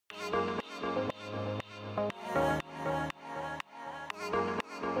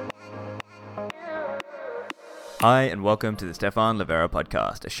Hi, and welcome to the Stefan Livera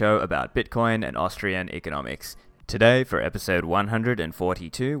podcast, a show about Bitcoin and Austrian economics. Today, for episode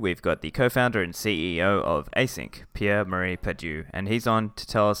 142, we've got the co-founder and CEO of Async, Pierre-Marie Padieu, and he's on to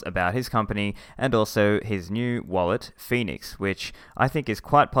tell us about his company and also his new wallet, Phoenix, which I think is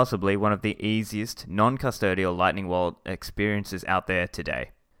quite possibly one of the easiest non-custodial Lightning wallet experiences out there today.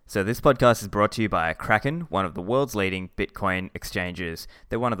 So this podcast is brought to you by Kraken, one of the world's leading Bitcoin exchanges.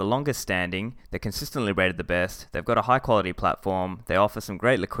 They're one of the longest standing, they're consistently rated the best, they've got a high quality platform, they offer some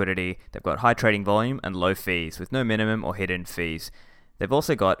great liquidity, they've got high trading volume and low fees with no minimum or hidden fees. They've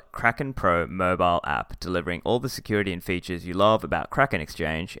also got Kraken Pro mobile app, delivering all the security and features you love about Kraken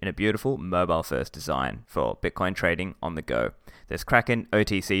Exchange in a beautiful mobile-first design for Bitcoin trading on the go. There's Kraken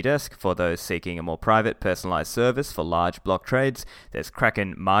OTC Desk for those seeking a more private, personalized service for large block trades. There's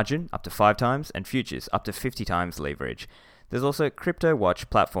Kraken Margin, up to 5 times, and Futures, up to 50 times leverage. There's also Crypto Watch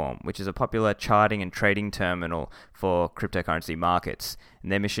Platform, which is a popular charting and trading terminal for cryptocurrency markets. And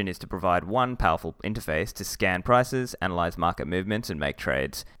their mission is to provide one powerful interface to scan prices, analyze market movements, and make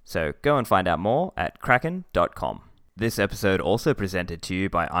trades. So go and find out more at kraken.com. This episode also presented to you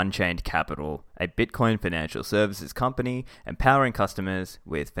by Unchained Capital, a Bitcoin financial services company empowering customers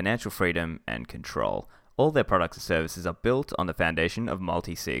with financial freedom and control. All their products and services are built on the foundation of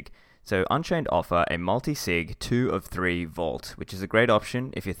multi-sig. So Unchained offer a multi-sig 2 of 3 vault, which is a great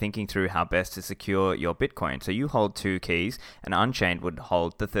option if you're thinking through how best to secure your Bitcoin. So you hold 2 keys, and Unchained would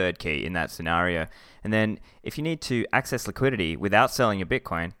hold the 3rd key in that scenario. And then if you need to access liquidity without selling your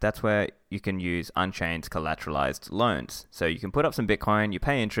Bitcoin, that's where you can use Unchained's collateralized loans. So you can put up some Bitcoin, you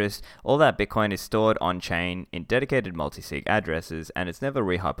pay interest, all that Bitcoin is stored on-chain in dedicated multi-sig addresses, and it's never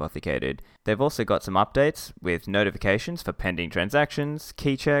rehypothecated. They've also got some updates with notifications for pending transactions,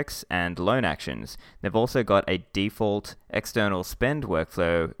 key checks, and loan actions. They've also got a default external spend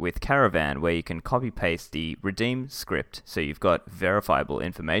workflow with Caravan where you can copy-paste the redeem script so you've got verifiable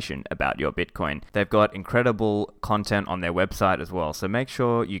information about your Bitcoin. They've got incredible content on their website as well, so make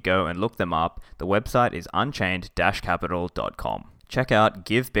sure you go and look them up. The website is unchained-capital.com. Check out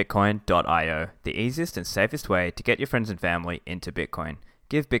givebitcoin.io, the easiest and safest way to get your friends and family into Bitcoin.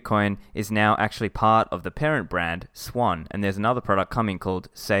 Give Bitcoin is now actually part of the parent brand Swan, and there's another product coming called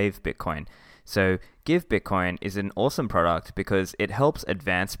Save Bitcoin. So Give Bitcoin is an awesome product because it helps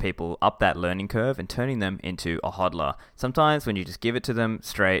advance people up that learning curve and turning them into a hodler. Sometimes when you just give it to them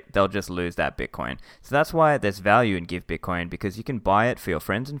straight, they'll just lose that Bitcoin. So that's why there's value in Give Bitcoin, because you can buy it for your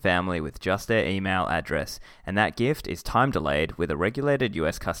friends and family with just their email address. And that gift is time delayed with a regulated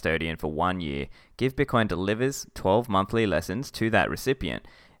US custodian for 1 year. Give Bitcoin delivers 12 monthly lessons to that recipient.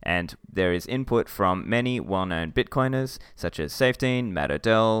 And there is input from many well-known Bitcoiners, such as Safetine, Matt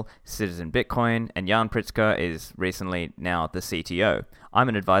Odell, Citizen Bitcoin, and Jan Pritzker is recently now the CTO. I'm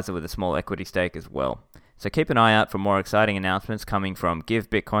an advisor with a small equity stake as well. So keep an eye out for more exciting announcements coming from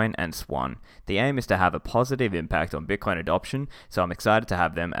Give Bitcoin and Swan. The aim is to have a positive impact on Bitcoin adoption, so I'm excited to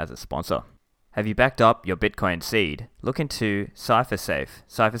have them as a sponsor. Have you backed up your Bitcoin seed? Look into CipherSafe,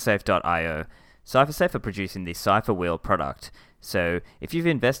 cyphersafe.io. CipherSafe are producing the Cypher Wheel product. So if you've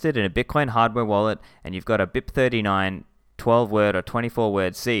invested in a Bitcoin hardware wallet and you've got a BIP39 12-word or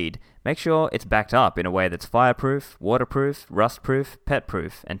 24-word seed, make sure it's backed up in a way that's fireproof, waterproof, rust-proof,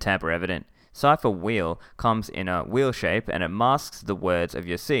 pet-proof, and tamper-evident. Cypher Wheel comes in a wheel shape and it masks the words of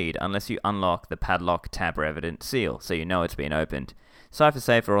your seed unless you unlock the padlock tamper-evident seal so you know it's been opened.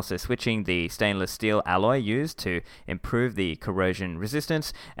 CipherSafe are also switching the stainless steel alloy used to improve the corrosion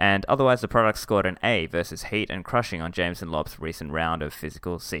resistance, and otherwise the product scored an A versus heat and crushing on Jameson Lopp's recent round of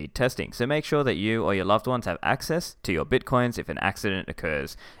physical seed testing. So make sure that you or your loved ones have access to your Bitcoins if an accident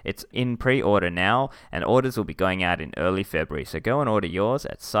occurs. It's in pre-order now, and orders will be going out in early February, so go and order yours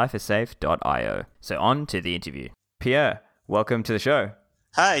at cyphersafe.io. So on to the interview. Pierre, welcome to the show.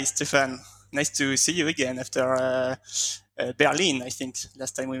 Hi, Stefan. Nice to see you again after Berlin, I think,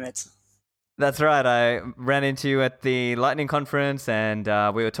 last time we met. That's right. I ran into you at the Lightning conference and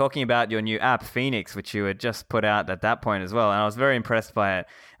we were talking about your new app, Phoenix, which you had just put out at that point as well. And I was very impressed by it.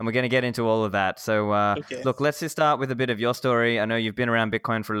 And we're going to get into all of that. So Okay. Look, let's just start with a bit of your story. I know you've been around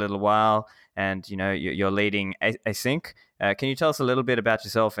Bitcoin for a little while and, you know, you're leading Async. Can you tell us a little bit about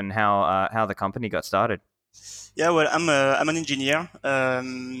yourself and how the company got started? Yeah, well, I'm an engineer, a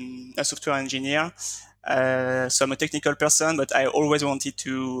software engineer. So I'm a technical person, but I always wanted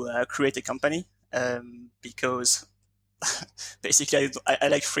to create a company because basically I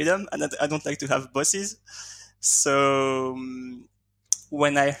like freedom and I don't like to have bosses. So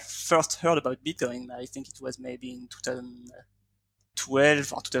when I first heard about Bitcoin, I think it was maybe in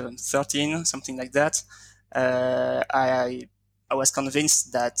 2012 or 2013, something like that. I was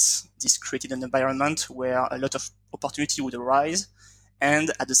convinced that this created an environment where a lot of opportunity would arise, and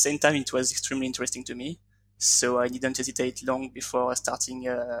at the same time, it was extremely interesting to me. So I didn't hesitate long before starting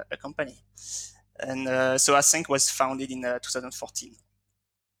a company. And so Async was founded in 2014.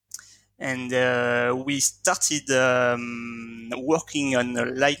 And we started working on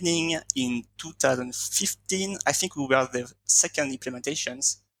Lightning in 2015. I think we were the second implementation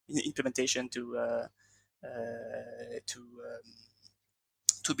to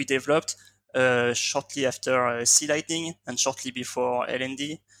be developed shortly after C Lightning and shortly before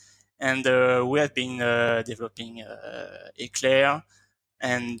LND. And we have been developing Eclair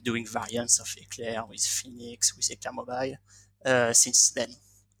and doing variants of Eclair with Phoenix, with Eclair Mobile since then.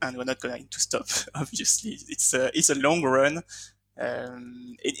 And we're not going to stop. Obviously, it's a long run.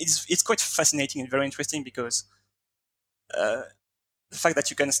 It's quite fascinating and very interesting because the fact that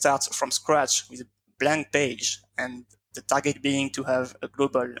you can start from scratch with a blank page and the target being to have a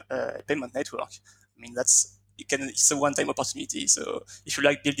global payment network. I mean, it's a one-time opportunity. So if you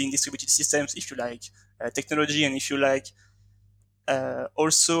like building distributed systems, if you like technology, and if you like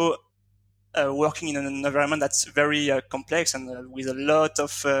also working in an environment that's very complex and with a lot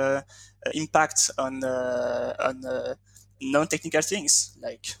of impact on non-technical things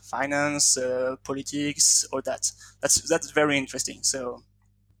like finance, politics, all that. That's very interesting. So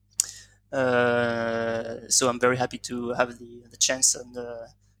I'm very happy to have the chance and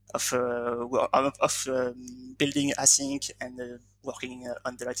of building Async and working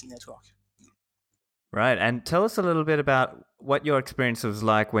on the Lightning Network. Right, and tell us a little bit about what your experience was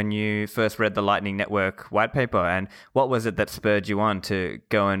like when you first read the Lightning Network white paper, and what was it that spurred you on to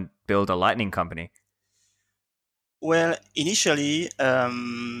go and build a Lightning company? Well, initially, so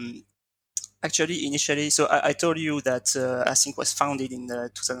I told you that Async was founded in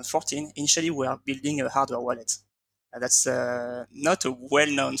 2014. Initially, we are building a hardware wallet. That's not a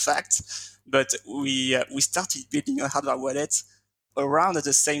well-known fact, but we started building a hardware wallet around at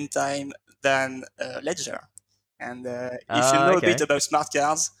the same time than Ledger. And if you know a bit about smart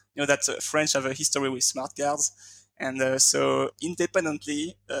cards, you know that French have a history with smart cards. And so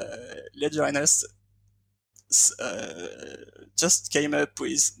independently, Ledger and us just came up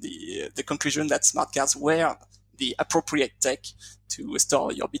with the conclusion that smart cards were the appropriate tech to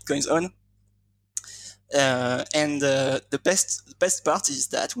store your Bitcoins on. And the best part is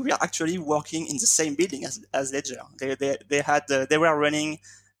that we were actually working in the same building as Ledger. They were running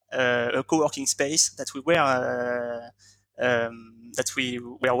a co-working space that we were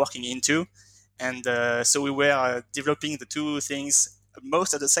working into, and so we were developing the two things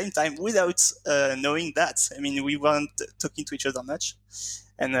most at the same time without knowing that. I mean, we weren't talking to each other much,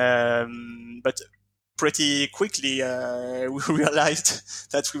 and but pretty quickly we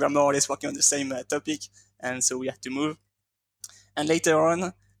realized that we were more or less working on the same topic, and so we had to move. And later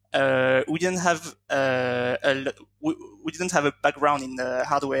on, we didn't have we didn't have a background in the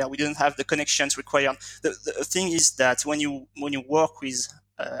hardware. We didn't have the connections required. The thing is that when you work with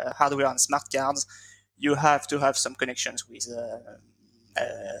hardware and smart cards, you have to have some connections with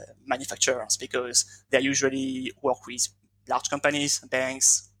manufacturers, because they usually work with large companies,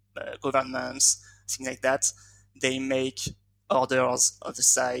 banks, governments, things like that. They make orders of the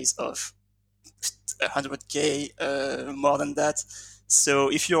size of 100K, more than that. So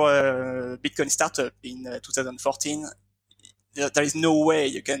if you're a Bitcoin startup in 2014, there is no way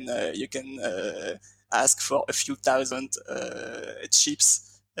you can ask for a few thousand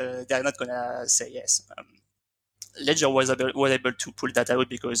chips. They're not gonna say yes. Ledger was able to pull that out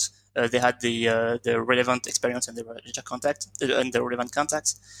because they had the relevant experience and the Ledger contact and the relevant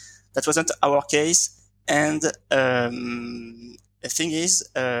contacts. That wasn't our case. And the thing is,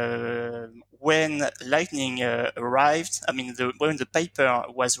 when Lightning arrived, I mean, when the paper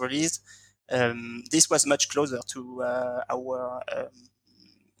was released, this was much closer to our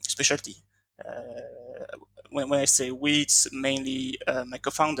specialty. When I say we, it's mainly my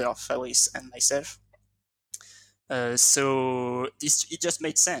co-founder, Fabrice, and myself. So it just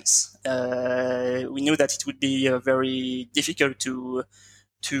made sense. We knew that it would be very difficult to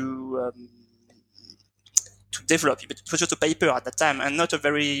develop. But it was just a paper at that time, and not a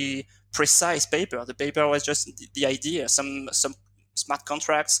very precise paper. The paper was just the idea, some smart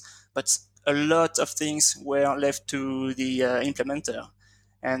contracts, but a lot of things were left to the implementer.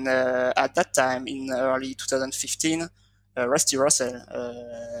 And at that time, in early 2015, Rusty Russell,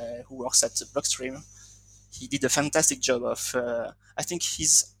 who works at Blockstream, he did a fantastic job of, I think he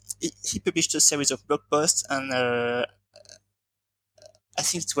published a series of blog posts, and I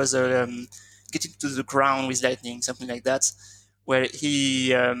think it was getting to the ground with Lightning, something like that, where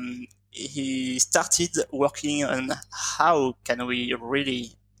he he started working on how can we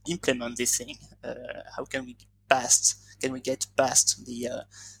really implement this thing. How can we get past the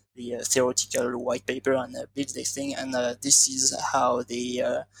theoretical white paper and build this thing? And this is how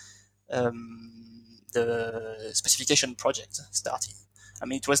the specification project started. I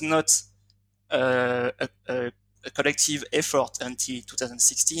mean, it was not a collective effort until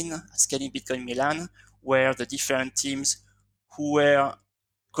 2016 at Scaling Bitcoin Milan, where the different teams who were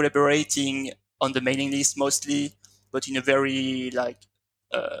collaborating on the mailing list mostly, but in a very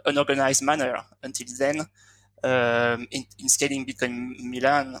unorganized manner until then. In Scaling Bitcoin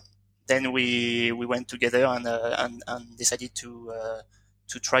Milan, then we went together and decided to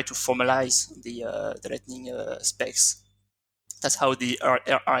try to formalize the Lightning specs. That's how the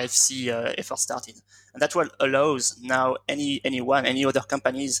RFC effort started, and that's what allows now any other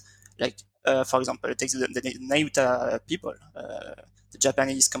companies, like for example, take the Nayuta people, the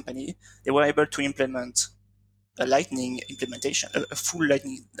Japanese company. They were able to implement a Lightning implementation, a full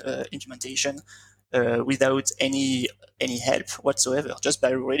Lightning implementation, without any help whatsoever, just by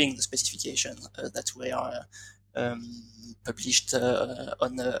reading the specification that were published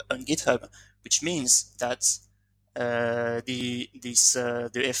on GitHub, which means that the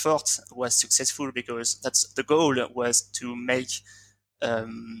effort was successful because that's the goal was to make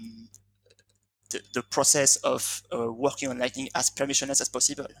the process of working on Lightning as permissionless as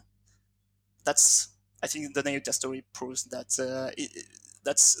possible. I think the Nayuta story proves that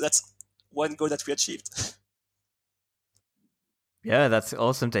that's one goal that we achieved. Yeah, that's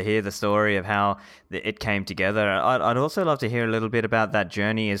awesome to hear the story of how it came together. I'd also love to hear a little bit about that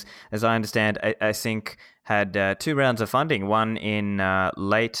journey. As I understand, Async had 2 rounds of funding. One in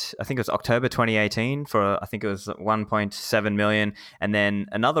late, I think it was October 2018 for, I think it was 1.7 million, and then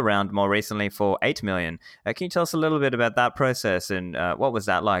another round more recently for 8 million. Can you tell us a little bit about that process and what was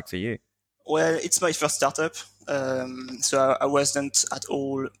that like for you? Well, it's my first startup, so I wasn't at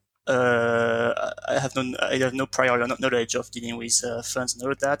all. I have no prior knowledge of dealing with funds and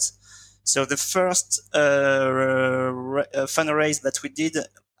all of that. So the first fundraise that we did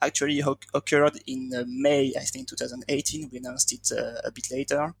actually occurred in May, I think, 2018. We announced it a bit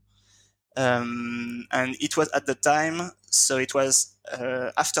later. And it was at the time, so it was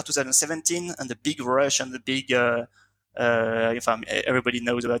after 2017 and the big rush and the big, everybody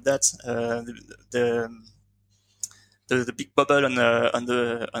knows about that, the big bubble on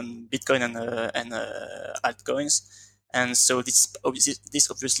Bitcoin and altcoins. And so this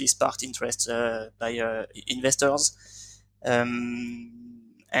obviously sparked interest by investors.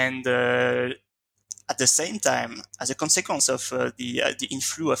 And at the same time, as a consequence of the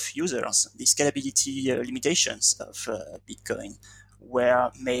inflow of users, the scalability limitations of Bitcoin were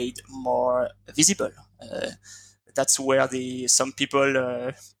made more visible. That's where some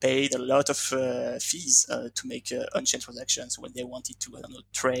people paid a lot of fees to make on-chain transactions when they wanted to,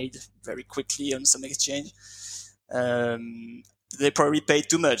 trade very quickly on some exchange. They probably paid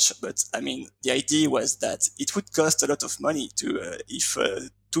too much, but I mean, the idea was that it would cost a lot of money if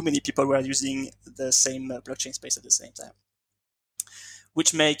too many people were using the same blockchain space at the same time,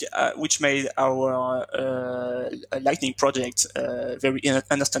 which made our Lightning project very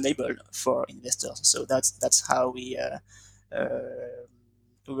understandable for investors. So that's how we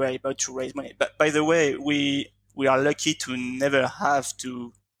were able to raise money. But by the way, we are lucky to never have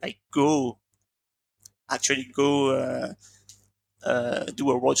to go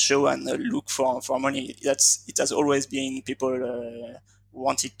do a roadshow and look for money. It has always been people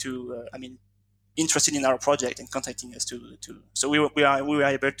wanted to, interested in our project and contacting us so we were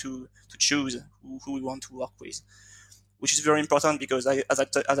able to choose who we want to work with, which is very important because as I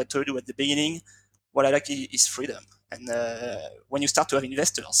told you at the beginning, what I like is freedom. And when you start to have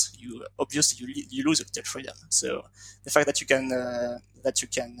investors, you lose a little freedom. So the fact that you can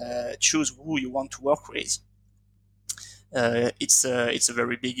choose who you want to work with, it's a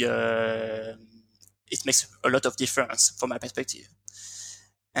very big. It makes a lot of difference from my perspective.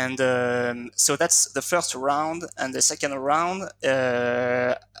 And so that's the first round, and the second round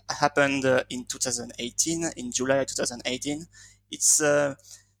happened in 2018, in July 2018. It's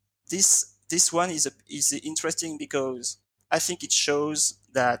this one is interesting because I think it shows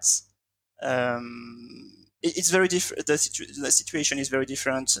that it's very different. The situation is very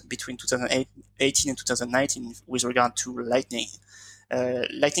different between 2018 and 2019 with regard to Lightning.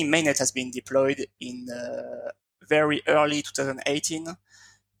 Lightning mainnet has been deployed in very early 2018.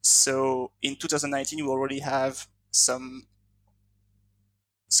 So in 2019, we already have some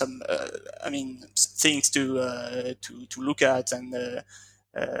things to look at, and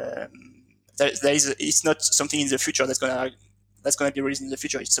it's not something in the future that's gonna that's going to be released in the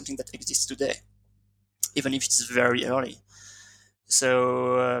future. It's something that exists today, even if it's very early.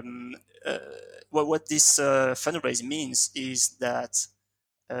 So what this fundraise means is that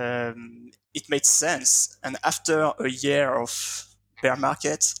it made sense. And after a year of bear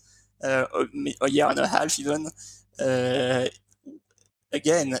market, a year and a half even,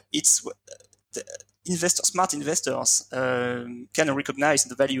 again, it's smart investors can recognize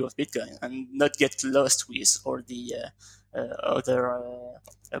the value of Bitcoin and not get lost with all the other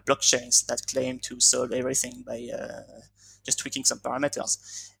blockchains that claim to solve everything by just tweaking some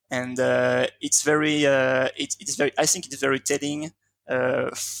parameters. And it's very, it's very. I think it's very telling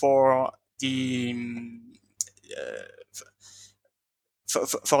for the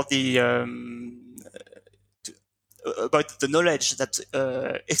for the about the knowledge that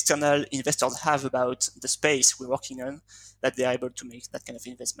external investors have about the space we're working on, that they're able to make that kind of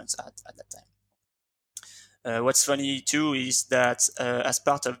investments at that time. What's funny too is that as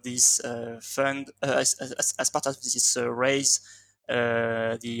part of this fund, as part of this raise,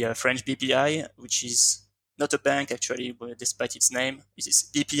 the French BPI, which is not a bank actually, but despite its name,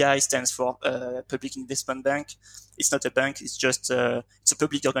 BPI stands for Public Investment Bank. It's not a bank; it's just it's a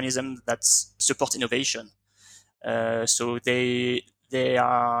public organism that supports innovation. So their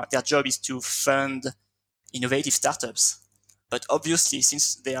job is to fund innovative startups. But obviously,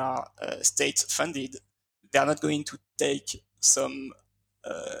 since they are state funded, they are not going to take some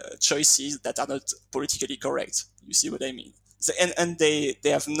choices that are not politically correct. You see what I mean? So, and they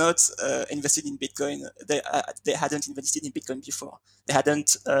have not invested in Bitcoin. They hadn't invested in Bitcoin before. They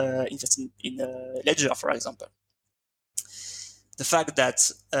hadn't invested in Ledger, for example. The fact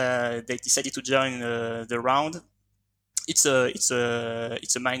that they decided to join the round, it's a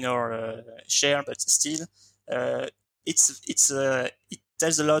minor share, but still, it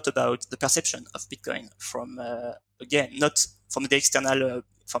tells a lot about the perception of Bitcoin from again, not from the external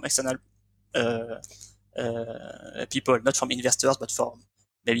from external people, not from investors, but from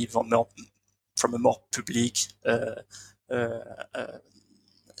maybe from a more public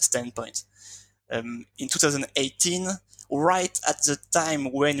standpoint. In 2018, right at the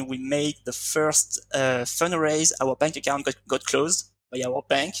time when we made the first fundraise, our bank account got closed by our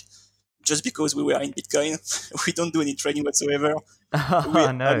bank just because we were in Bitcoin. We don't do any trading whatsoever.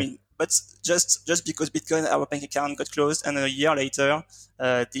 Oh, no. I mean, but just because Bitcoin, our bank account got closed, and a year later,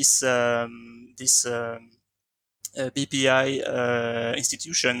 this BPI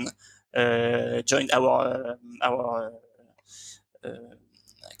institution joined our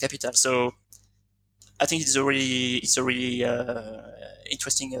capital. So I think it's a really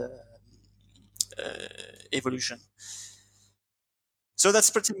interesting evolution. So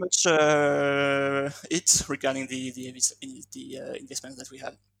that's pretty much it regarding the investments that we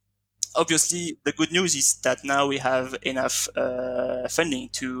have. Obviously, the good news is that now we have enough funding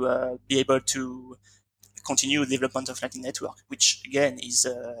to be able to continue the development of Lightning Network, which again is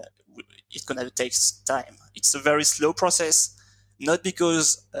it's gonna take time. It's a very slow process, not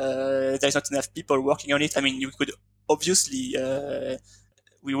because there's not enough people working on it. I mean, you could obviously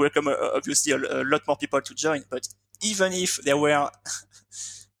we welcome obviously a lot more people to join, but even if there were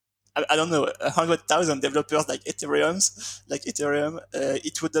I don't know 100,000 developers like Ethereum,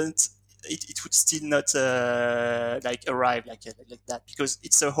 it wouldn't. It would still not like arrive like that, because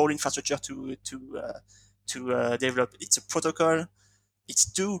it's a whole infrastructure to develop. It's a protocol. It's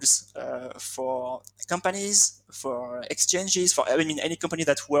tools for companies, for exchanges, for any company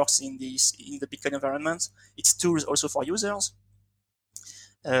that works in the Bitcoin environment. It's tools also for users,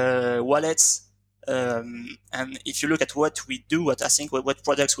 wallets. And if you look at what we do, what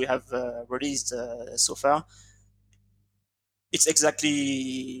products we have released so far, it's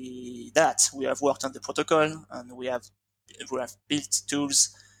exactly that. We have worked on the protocol, and we have built tools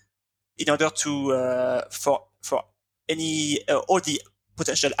in order to for any all the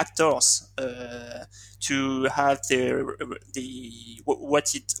potential actors to have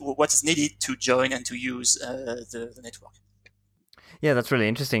what is needed to join and to use the network. Yeah, that's really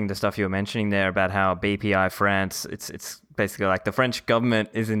interesting, the stuff you were mentioning there about how BPI France, it's basically like the French government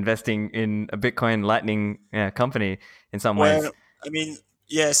is investing in a Bitcoin Lightning company in some ways. Well, I mean,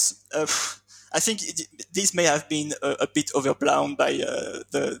 yes. I think this may have been a bit overblown by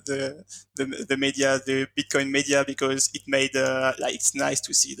the media, the Bitcoin media, because it made like it's nice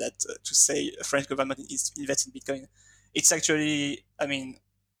to see that to say a French government is investing in Bitcoin. It's actually, I mean,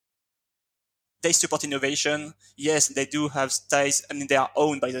 they support innovation. Yes, they do have ties. I mean, they are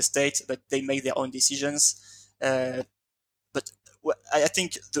owned by the state, but they make their own decisions. But I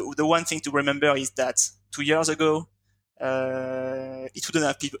think the one thing to remember is that 2 years ago, it wouldn't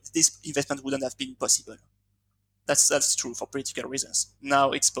have this investment wouldn't have been possible. That's true for political reasons.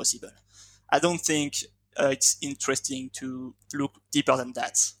 Now it's possible. I don't think it's interesting to look deeper than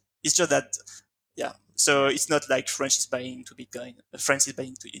that. It's just that, yeah. So it's not like France is buying into Bitcoin. France is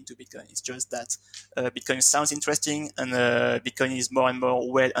buying into Bitcoin. It's just that Bitcoin sounds interesting, and Bitcoin is more and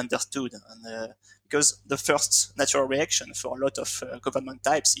more well understood. And because the first natural reaction for a lot of government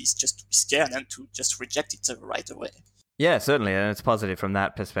types is just to be scared and to just reject it right away. Yeah, certainly, and it's positive from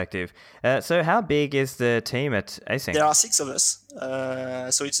that perspective. So how big is the team at Async? There are 6 of us,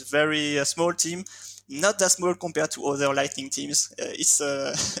 so it's a very small team. Not that small compared to other Lightning teams. It's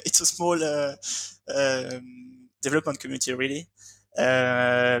it's a small development community, really.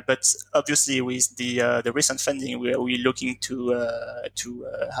 But obviously, with the recent funding, we're looking to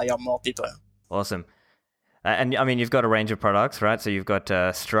hire more people. Awesome. And I mean, you've got a range of products, right? So you've got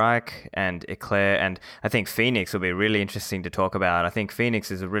Strike and Eclair, and I think Phoenix will be really interesting to talk about. I think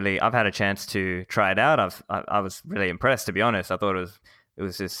Phoenix is I've had a chance to try it out. I was really impressed, to be honest. I thought it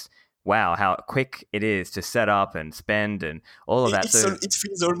was just wow, how quick it is to set up and spend and all of that. It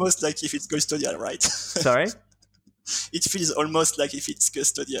feels almost like if it's custodial, right? Sorry? It feels almost like if it's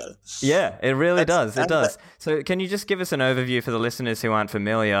custodial. Yeah, it really does. It does. So can you just give us an overview for the listeners who aren't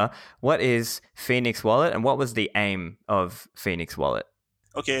familiar? What is Phoenix Wallet and what was the aim of Phoenix Wallet?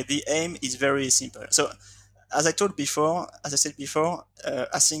 Okay, the aim is very simple. So as I said before,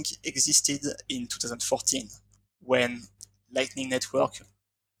 Async existed in 2014 when Lightning Network,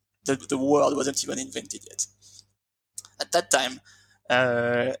 the word wasn't even invented yet. At that time,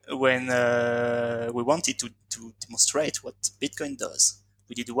 when we wanted to demonstrate what Bitcoin does,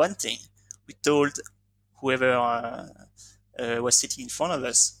 we did one thing. We told whoever was sitting in front of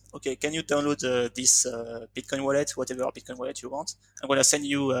us, okay, can you download this Bitcoin wallet, whatever Bitcoin wallet you want? I'm going to send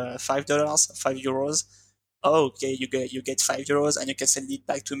you $5, €5. Oh, okay, you get €5 and you can send it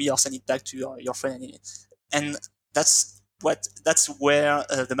back to me or send it back to your friend. And that's where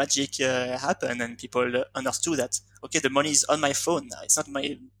the magic happened, and people understood that, okay, the money is on my phone now. It's not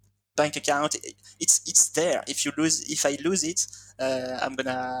my bank account. It's there. If I lose it,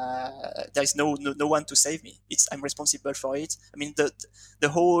 there's no one to save me. I'm responsible for it. I mean, the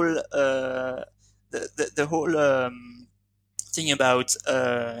whole thing about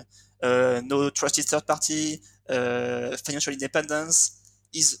no trusted third party, financial independence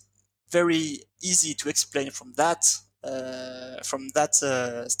is very easy to explain from that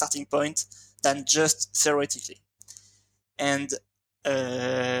starting point than just theoretically. And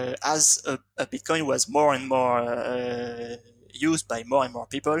as a Bitcoin was more and more used by more and more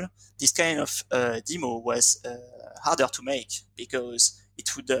people, this kind of demo was harder to make because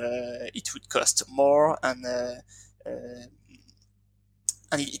it would cost more, and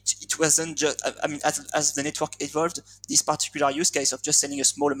it wasn't just. I mean, as the network evolved, this particular use case of just sending a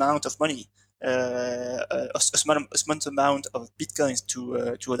small amount of money, a small amount of bitcoins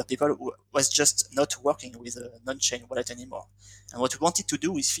to other people was just not working with a non-chain wallet anymore. And what we wanted to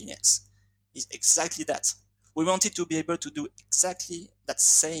do with Phoenix is exactly that. We wanted to be able to do exactly that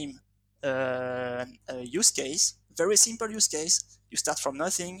same use case, very simple use case. You start from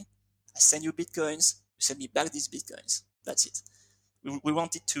nothing. I send you bitcoins. You send me back these bitcoins. That's it. We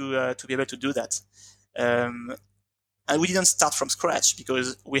wanted to be able to do that. And we didn't start from scratch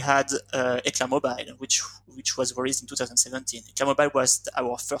because we had Eclair Mobile, which was released in 2017. Eclair Mobile was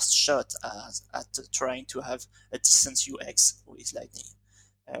our first shot at trying to have a decent UX with Lightning.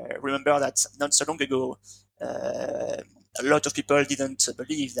 Remember that not so long ago, a lot of people didn't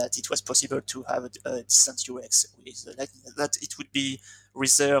believe that it was possible to have a decent UX with Lightning, that it would be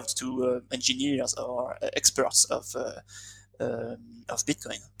reserved to engineers or experts of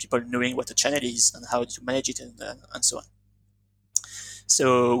Bitcoin, people knowing what a channel is and how to manage it and so on.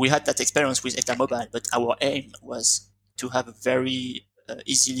 So we had that experience with Eclair Mobile, but our aim was to have a very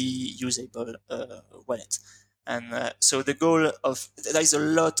easily usable wallet. And so the goal there is a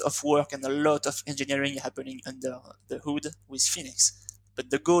lot of work and a lot of engineering happening under the hood with Phoenix. But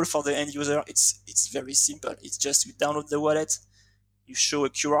the goal for the end user, it's very simple. It's just you download the wallet, you show a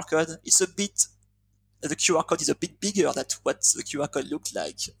QR code. The QR code is a bit bigger than what the QR code looked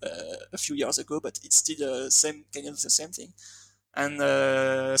like a few years ago, but it's still the same thing.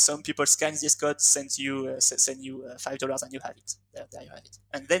 And some people scan this code, send you $5, and you have it. There you have it,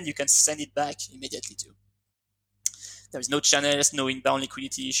 and then you can send it back immediately too. There is no channels, no inbound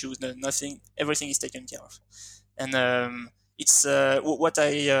liquidity issues, nothing. Everything is taken care of, and it's what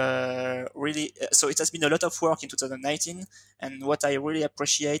I really. So it has been a lot of work in 2019, and what I really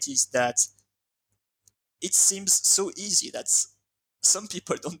appreciate is that it seems so easy that some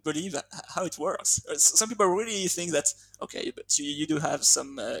people don't believe how it works. Some people really think that, okay, but you do have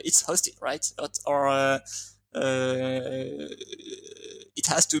some, it's hosted, right? Or it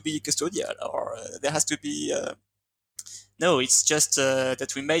has to be custodial, or there has to be. No, it's just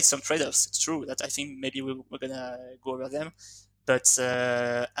that we made some trade-offs. It's true that I think maybe we're gonna go over them, but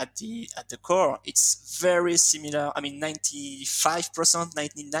at the core, it's very similar. I mean, 95%,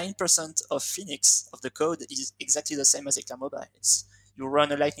 99% of Phoenix of the code is exactly the same as Eclair Mobile. It's you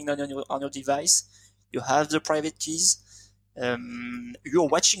run a Lightning on your device. You have the private keys. You're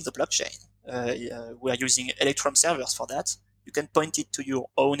watching the blockchain. We are using Electrum servers for that. You can point it to your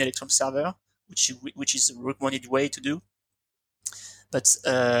own Electrum server, which is a recommended way to do. But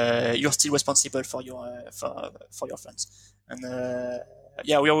you're still responsible for your funds. And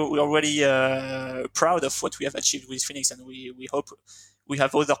yeah, we are really proud of what we have achieved with Phoenix, and we hope we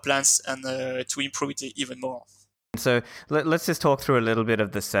have other plans and to improve it even more. So let's just talk through a little bit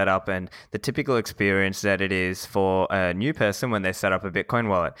of the setup and the typical experience that it is for a new person when they set up a Bitcoin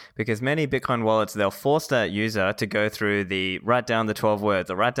wallet. Because many Bitcoin wallets, they'll force that user to go through write down the 12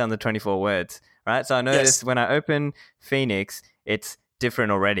 words or write down the 24 words, right? So I noticed when I open Phoenix, it's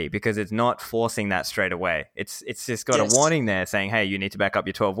different already because it's not forcing that straight away. It's just got a warning there saying, hey, you need to back up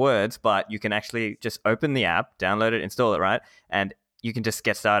your 12 words, but you can actually just open the app, download it, install it, right? And you can just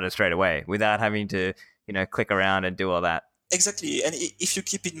get started straight away without having to click around and do all that. Exactly. And if you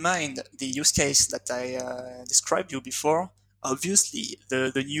keep in mind the use case that I described you before, obviously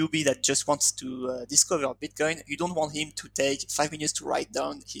the newbie that just wants to discover Bitcoin, you don't want him to take 5 minutes to write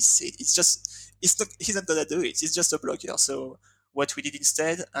down his seed. He's not gonna do it. It's just a blocker. So what we did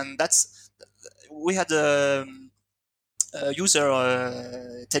instead, and we had a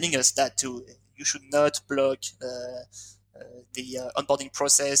user telling us that too. You should not block the onboarding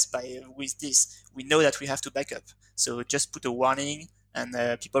process with this. We know that we have to back up, so just put a warning, and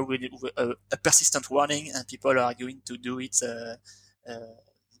people will a persistent warning, and people are going to do it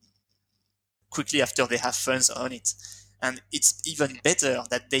quickly after they have funds on it. And it's even better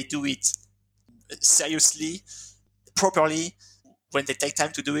that they do it seriously, properly, when they take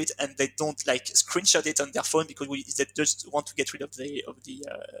time to do it, and they don't screenshot it on their phone because they just want to get rid of the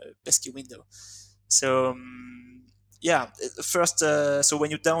pesky window. So yeah, first, so when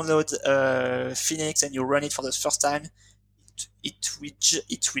you download Phoenix and you run it for the first time, it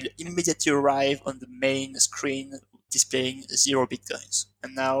will immediately arrive on the main screen displaying 0 Bitcoins.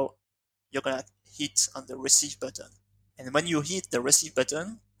 And now you're gonna hit on the receive button. And when you hit the receive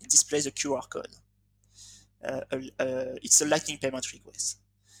button, it displays a QR code. It's a Lightning payment request.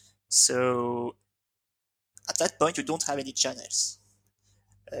 So at that point, you don't have any channels.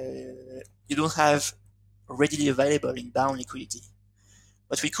 You don't have readily available inbound liquidity.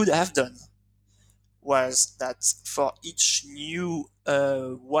 What we could have done was that for each new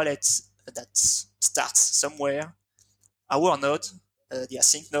wallet that starts somewhere, our node, the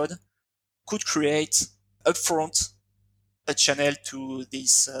async node, could create upfront a channel to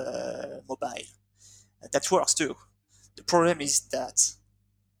this mobile. That works too. The problem is that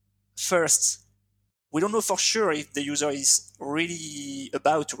first, we don't know for sure if the user is really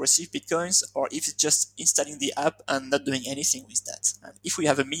about to receive Bitcoins or if it's just installing the app and not doing anything with that. And if we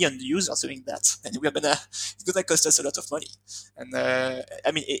have 1 million users doing that, then it's gonna cost us a lot of money. And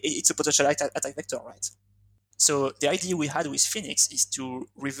I mean, it's a potential attack vector, right? So the idea we had with Phoenix is to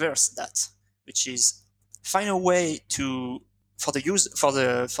reverse that, which is find a way for the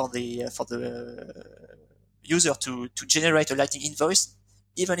user to generate a Lightning invoice,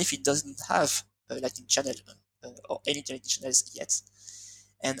 even if it doesn't have a Lightning channel or any Lightning channels yet.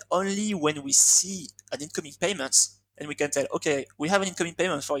 And only when we see an incoming payment, then we can tell, okay, we have an incoming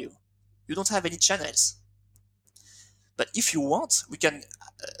payment for you. You don't have any channels. But if you want, we can,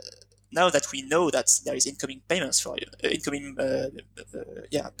 now that we know that there is incoming payments for you, an incoming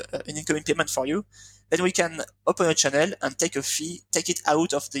payment for you, then we can open a channel and take a fee, take it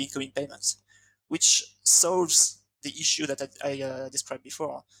out of the incoming payments, which solves the issue that I described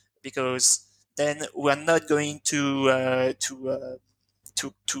before, because then we're not going to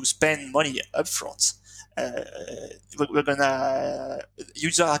spend money upfront.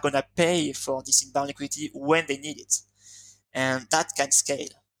 Users are gonna pay for this inbound liquidity when they need it, and that can scale.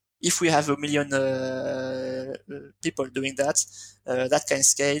 If we have 1 million people doing that, that can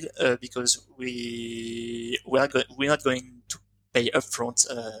scale because we're not going to pay upfront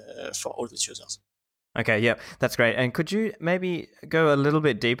for all those users. Okay, yeah, that's great. And could you maybe go a little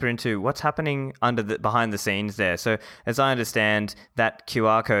bit deeper into what's happening behind the scenes there? So, as I understand, that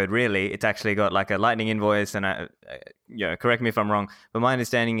QR code really, it's actually got like a Lightning invoice, and correct me if I'm wrong, but my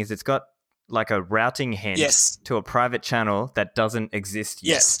understanding is it's got like a routing hint to a private channel that doesn't exist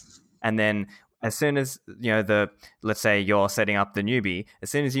yet. Yes. And then as soon as let's say you're setting up the newbie,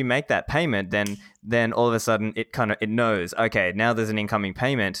 as soon as you make that payment, then all of a sudden it knows, okay, now there's an incoming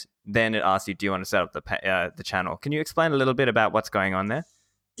payment. Then it asks you, do you want to set up the channel? Can you explain a little bit about what's going on there?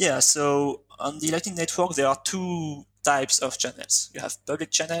 Yeah, so on the Lightning Network, there are two types of channels. You have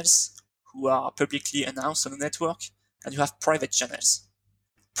public channels, who are publicly announced on the network, and you have private channels.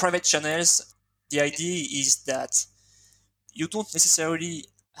 Private channels, the idea is that you don't necessarily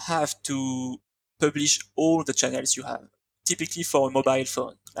have to publish all the channels you have. Typically for a mobile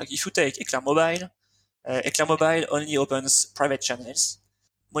phone, like if you take Eclair Mobile only opens private channels.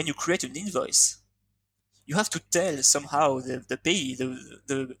 When you create an invoice, you have to tell somehow the payee,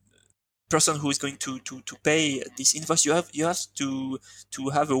 the person who is going to pay this invoice. You have to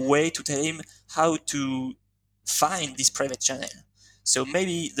have a way to tell him how to find this private channel. So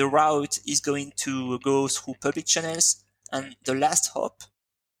maybe the route is going to go through public channels, and the last hop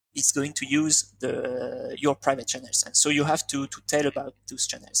is going to use your private channels. And so you have to tell about those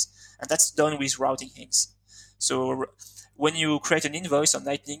channels. And that's done with routing hints. So when you create an invoice on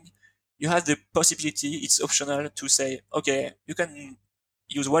Lightning, you have the possibility, it's optional, to say, okay, you can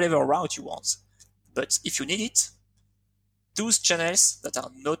use whatever route you want. But if you need it, those channels that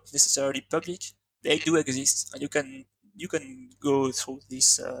are not necessarily public, they do exist, and you can go through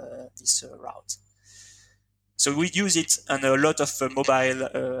this route. So we use it, and a lot of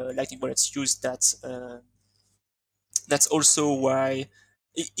mobile Lightning wallets use that. That's also why,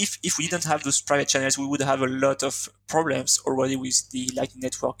 if we didn't have those private channels, we would have a lot of problems already with the Lightning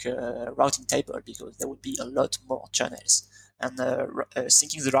Network routing table, because there would be a lot more channels. And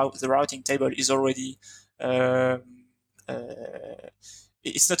syncing the routing table is already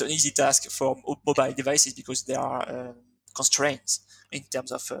it's not an easy task for mobile devices, because there are constraints in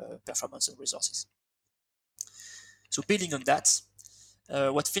terms of performance and resources. So building on that,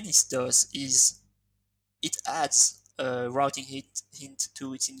 what Phoenix does is it adds a routing hint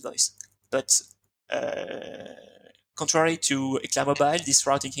to its invoice. But contrary to Eclair Mobile, this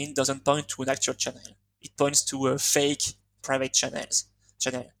routing hint doesn't point to an actual channel. It points to a fake private channel.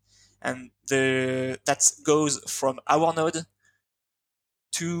 And that goes from our node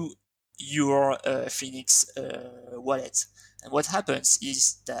to your Phoenix wallet. And what happens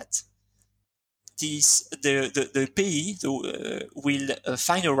is that the payee will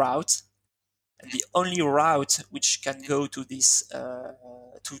find a route, and the only route which can go to this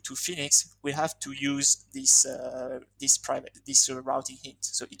to Phoenix will have to use this routing hint.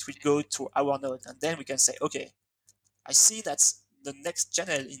 So it will go to our node, and then we can say, okay, I see that the next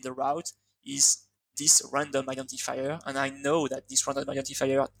channel in the route is this random identifier, and I know that this random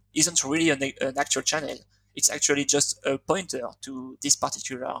identifier isn't really an actual channel. It's actually just a pointer to this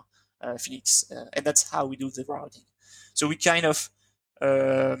particular Phoenix, and that's how we do the routing. So we kind of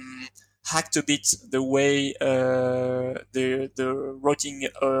hacked a bit the way the routing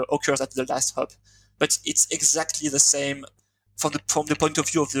occurs at the last hop, but it's exactly the same from the point of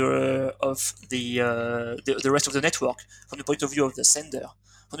view of the rest of the network, from the point of view of the sender,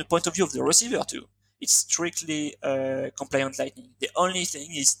 from the point of view of the receiver too. It's strictly compliant Lightning. The only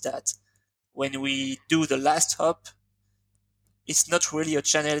thing is that when we do the last hop, it's not really a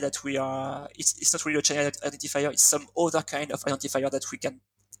channel that we are. It's not really a channel identifier. It's some other kind of identifier that we can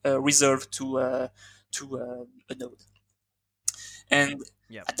reserve to a node. And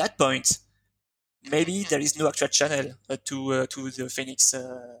at that point, maybe there is no actual channel to the Phoenix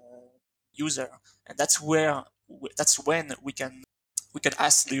user, and that's when we can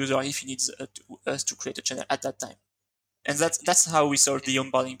ask the user if he needs us to create a channel at that time. And that's how we solve the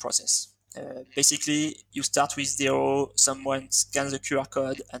onboarding process. Basically, you start with 0, someone scans the QR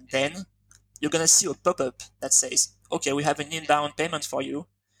code, and then you're gonna see a pop-up that says, okay, we have an inbound payment for you.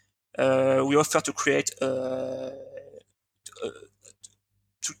 We offer to create to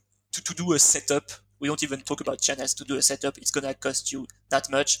do a setup. We don't even talk about channels. To do a setup, it's gonna cost you that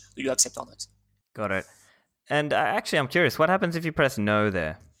much. Do you accept or not? Got it. And actually, I'm curious, what happens if you press no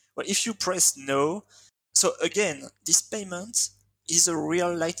there? Well, if you press no, so again, this payment is a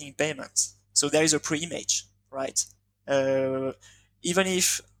real Lightning payment. So there is a pre-image, right? Even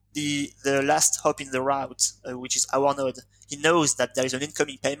if the last hop in the route, which is our node, he knows that there is an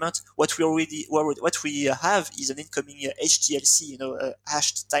incoming payment. What we have is an incoming HTLC, a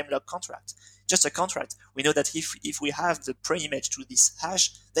hashed time lock contract. Just a contract. We know that if we have the pre-image to this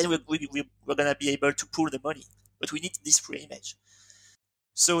hash, then we're gonna be able to pull the money. But we need this pre-image.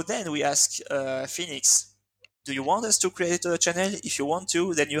 So then we ask Phoenix, do you want us to create a channel? If you want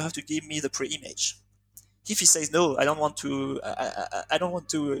to, then you have to give me the pre-image. If he says no, I don't want to, I don't want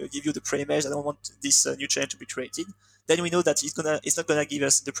to give you the pre-image. I don't want this new channel to be created. Then we know that it's not gonna give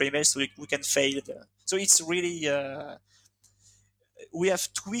us the pre-image, so we can fail. So it's really we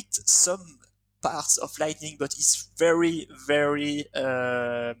have tweaked some parts of Lightning, but it's very very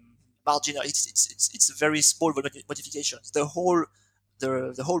marginal. It's very small modifications. The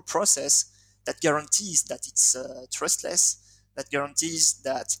whole process that guarantees that it's trustless, that guarantees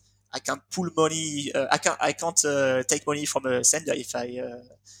that I can't pull money. I can't take money from a sender if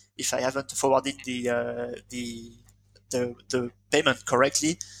I haven't forwarded the payment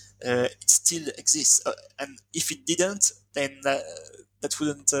correctly. It still exists, and if it didn't, then that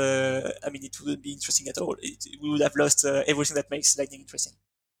wouldn't. I mean, it wouldn't be interesting at all. We would have lost everything that makes Lightning interesting.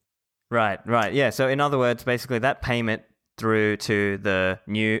 Right. Yeah. So in other words, basically that payment through to the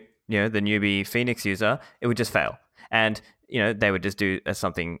the newbie Phoenix user, it would just fail. And they would just do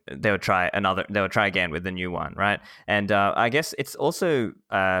something. They would try again with the new one, right? And I guess it's also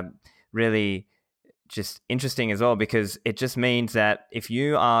really just interesting as well, because it just means that if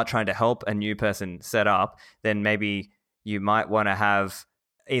you are trying to help a new person set up, then maybe you might want to have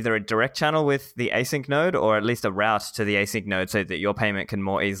either a direct channel with the async node, or at least a route to the async node, so that your payment can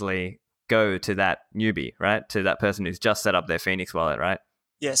more easily go to that newbie, right? To that person who's just set up their Phoenix wallet, right?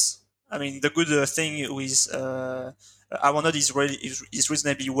 Yes. I mean, the good thing with our node is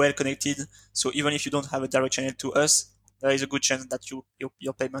reasonably well connected. So even if you don't have a direct channel to us, there is a good chance that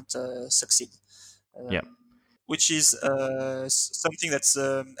your payment succeed. Yeah. Which is something that's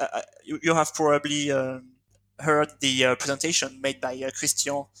you have probably heard the presentation made by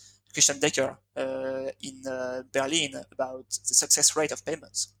Christian Decker in Berlin about the success rate of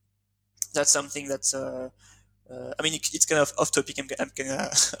payments. That's something that's I mean, it's kind of off topic. I'm kind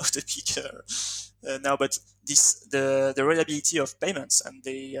of off topic now, but the reliability of payments and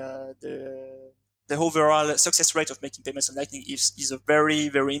the overall success rate of making payments on Lightning is a very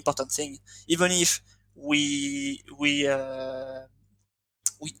very important thing. Even if we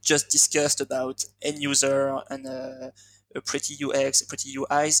just discussed about end user and a pretty UX, pretty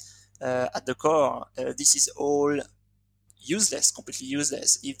UIs, at the core, this is all useless, completely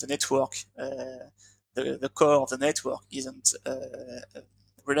useless, if the network, the core of the network isn't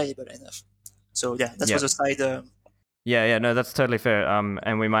reliable enough. So yeah, that was a side. Yeah, no, that's totally fair.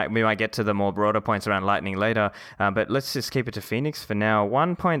 And we might get to the more broader points around Lightning later. But let's just keep it to Phoenix for now.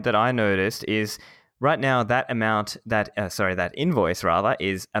 One point that I noticed is right now that invoice rather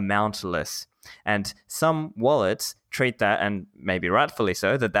is amountless, and some wallets treat that, and maybe rightfully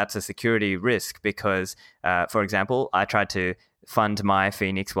so, that's a security risk because, for example, I tried to fund my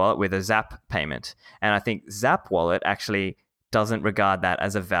Phoenix wallet with a Zap payment, and I think Zap wallet actually doesn't regard that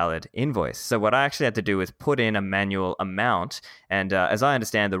as a valid invoice. So what I actually had to do was put in a manual amount, and as I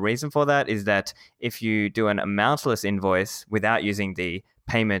understand, the reason for that is that if you do an amountless invoice without using the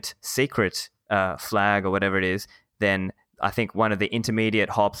payment secret flag or whatever it is, then I think one of the intermediate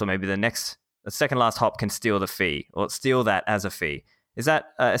hops, or maybe the second last hop, can steal the fee, or steal that as a fee. Is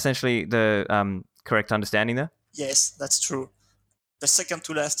that essentially the correct understanding there? Yes, that's true. The second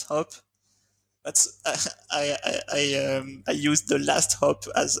to last hop. That's I used the last hop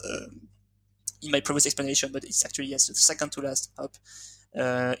as in my previous explanation, but it's actually yes, the second to last hop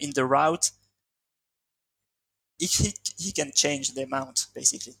in the route. He can change the amount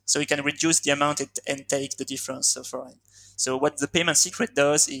basically, so he can reduce the amount and take the difference for him. So what the payment secret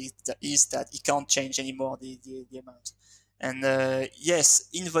does is that he can't change anymore the amount. And yes,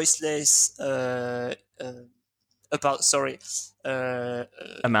 invoiceless.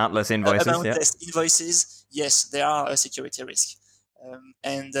 Amountless invoices. Amountless invoices. Yes, they are a security risk,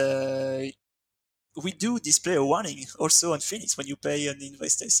 and we do display a warning also on Phoenix when you pay an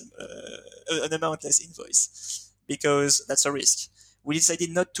invoiceless, an amountless invoice, because that's a risk. We decided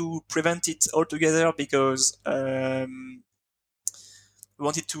not to prevent it altogether because we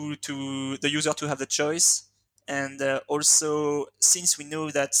wanted to the user to have the choice, and also since we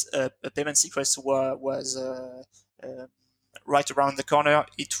knew that a payment secret was right around the corner,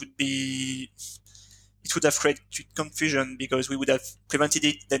 it would have created confusion because we would have prevented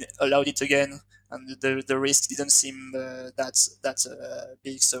it, then allowed it again, and the risk didn't seem that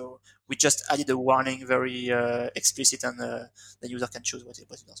big. So we just added a warning, very explicit, and the user can choose what he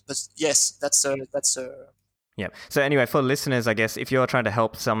wants. But yes, that's yeah. So anyway, for listeners, I guess if you're trying to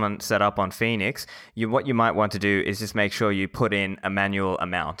help someone set up on Phoenix, what you might want to do is just make sure you put in a manual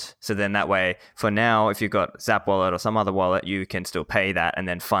amount. So then that way, for now, if you've got Zap wallet or some other wallet, you can still pay that and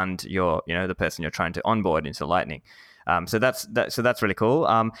then fund your, the person you're trying to onboard into Lightning. So that's really cool.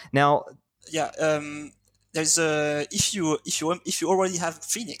 Now, yeah. there's a if you already have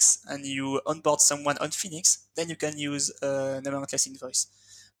Phoenix and you onboard someone on Phoenix, then you can use an amountless invoice,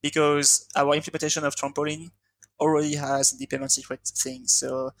 because our implementation of Trampoline already has the payment secret thing.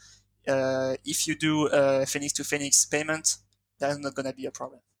 So if you do a Phoenix to Phoenix payment, that's not gonna be a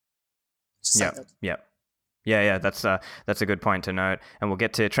problem. Yeah, yeah. Yeah, that's a good point to note, and we'll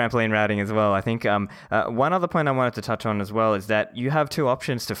get to trampoline routing as well. I think one other point I wanted to touch on as well is that you have two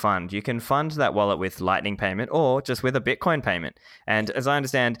options to fund. You can fund that wallet with Lightning payment or just with a Bitcoin payment. And as I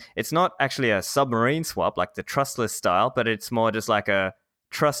understand, it's not actually a submarine swap like the trustless style, but it's more just like a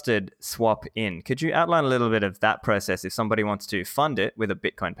trusted swap in. Could you outline a little bit of that process if somebody wants to fund it with a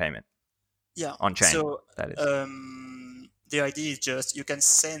Bitcoin payment? Yeah. On chain, So that is. The idea is just you can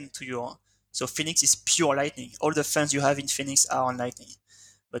send to your. So Phoenix is pure Lightning. All the funds you have in Phoenix are on Lightning,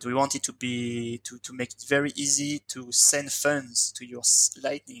 but we want it to be to make it very easy to send funds to your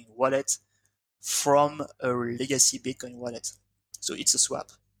Lightning wallet from a legacy Bitcoin wallet. So it's a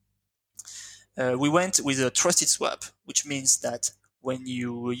swap. We went with a trusted swap, which means that when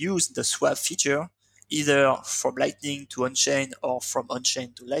you use the swap feature, either from Lightning to on-chain or from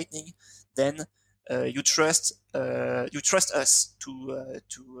on-chain to Lightning, then you trust us to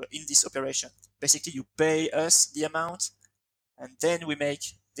in this operation. Basically, you pay us the amount, and then we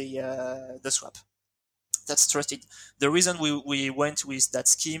make the swap. That's trusted. The reason we went with that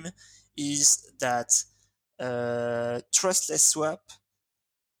scheme is that trustless swap.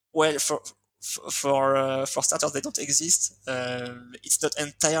 Well, for starters, they don't exist. It's not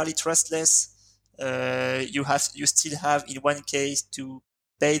entirely trustless. You still have in one case to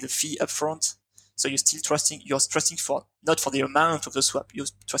pay the fee upfront. So you're trusting for not for the amount of the swap. You're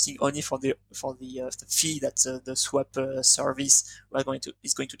trusting only for the fee that the swap service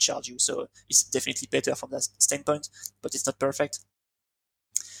is going to charge you. So it's definitely better from that standpoint, but it's not perfect.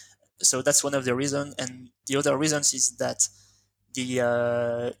 So that's one of the reasons, and the other reasons is that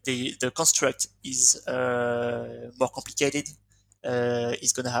the construct is more complicated.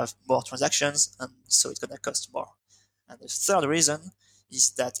 It's going to have more transactions, and so it's going to cost more. And the third reason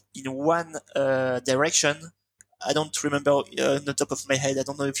is that in one direction, I don't remember on the top of my head. I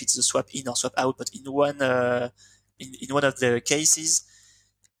don't know if it's a swap in or swap out, but in one of the cases,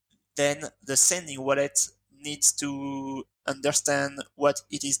 then the sending wallet needs to understand what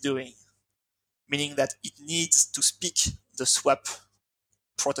it is doing, meaning that it needs to speak the swap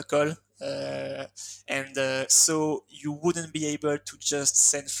protocol, and so you wouldn't be able to just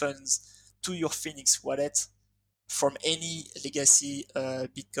send funds to your Phoenix wallet from any legacy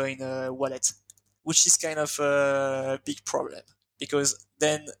Bitcoin wallet, which is kind of a big problem, because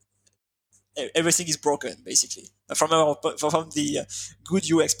then everything is broken basically. From the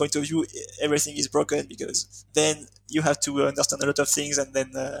good UX point of view, everything is broken, because then you have to understand a lot of things, and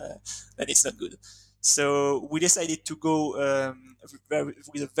then it's not good. So we decided to go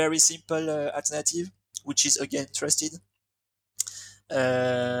with a very simple alternative, which is again trusted,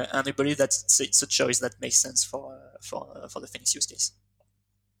 and I believe that it's a choice that makes sense for the Phoenix use case.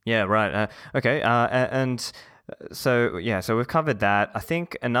 Yeah, right. Okay, and so we've covered that. I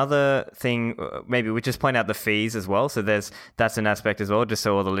think another thing, maybe we just point out the fees as well. So that's an aspect as well, just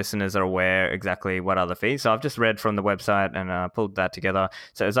so all the listeners are aware exactly what are the fees. So I've just read from the website and pulled that together.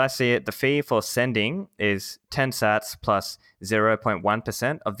 So as I see it, the fee for sending is 10 sats plus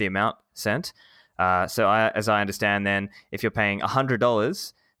 0.1% of the amount sent. So as I understand, then if you're paying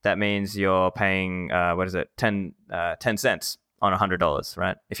 $100, that means you're paying 10 cents on $100,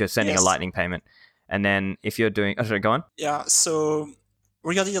 right? If you're sending a Lightning payment. And then if you're doing... Oh, sorry, go on. Yeah, so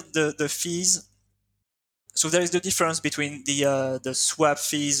regarding the fees, so there is the difference between the swap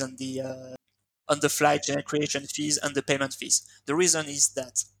fees and the on-the-fly creation fees and the payment fees. The reason is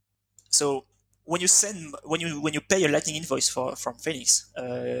that, so when you pay a Lightning invoice from Phoenix,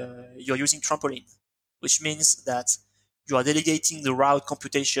 you're using Trampoline, which means that you are delegating the route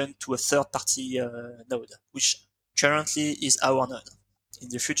computation to a third-party node, which currently is our node. In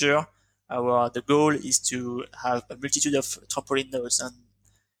the future, the goal is to have a multitude of Trampoline nodes, and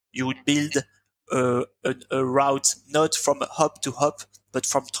you would build a route not from hop to hop, but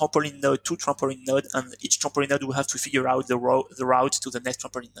from Trampoline node to Trampoline node, and each Trampoline node will have to figure out the route to the next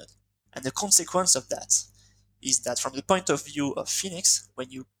Trampoline node. And the consequence of that is that from the point of view of Phoenix, when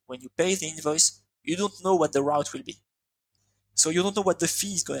you pay the invoice, you don't know what the route will be. So you don't know what the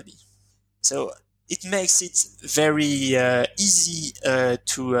fee is going to be. So it makes it very easy to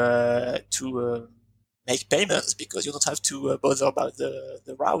make payments, because you don't have to bother about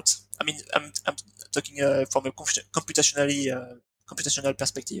the route. I mean, I'm talking from a computational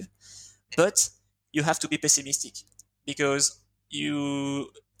perspective, but you have to be pessimistic, because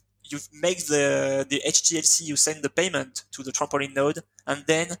you you make the HTLC, you send the payment to the trampoline node, and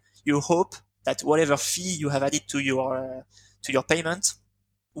then you hope that whatever fee you have added to your payment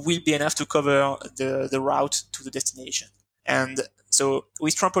will be enough to cover the route to the destination. And so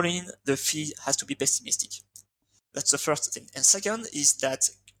with trampoline, the fee has to be pessimistic. That's the first thing. And second is that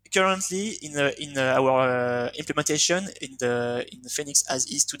currently in our implementation in the Phoenix as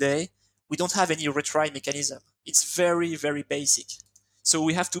is today, we don't have any retry mechanism. It's very, very basic. So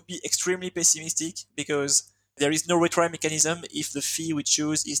we have to be extremely pessimistic because there is no retry mechanism if the fee we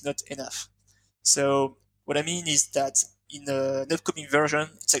choose is not enough. So what I mean is that in an upcoming version,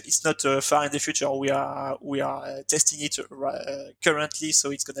 it's not far in the future. We are testing it currently,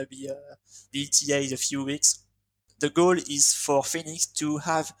 so it's gonna be the ETA in a few weeks. The goal is for Phoenix to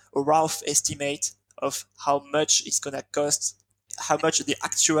have a rough estimate of how much it's gonna cost, how much the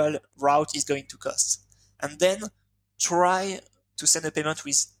actual route is going to cost, and then try to send a payment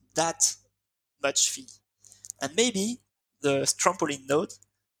with that much fee. And maybe the trampoline node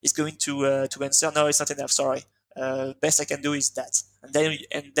is going to answer, no, it's not enough, sorry. Best I can do is that. And then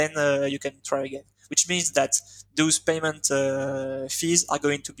you can try again, which means that those payment fees are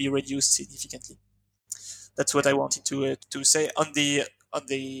going to be reduced significantly. That's what I wanted to say on the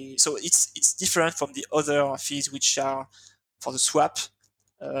so it's different from the other fees which are for the swap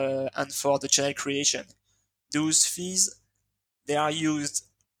and for the channel creation. Those fees, they are used,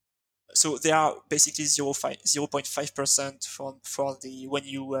 so they are basically 0.5% for the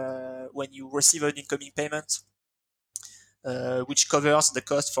when you receive an incoming payment, which covers the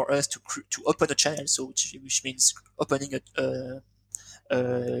cost for us to open a channel. So which means opening a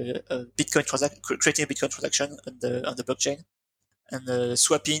Bitcoin creating a Bitcoin transaction on the blockchain. And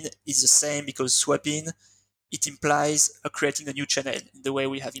swapping is the same, because swapping, it implies creating a new channel in the way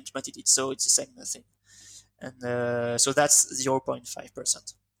we have implemented it. So it's the same thing. And so that's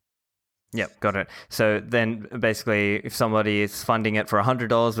 0.5%. Yep, got it. So then basically, if somebody is funding it for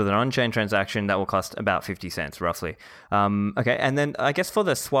 $100 with an on-chain transaction, that will cost about 50 cents roughly. Okay, and then I guess for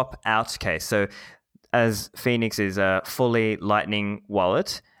the swap out case, so as Phoenix is a fully Lightning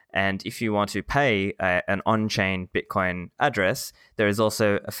wallet, and if you want to pay an on-chain Bitcoin address, there is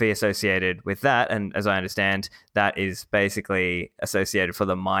also a fee associated with that. And as I understand, that is basically associated for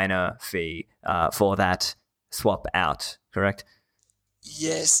the miner fee for that swap out, correct?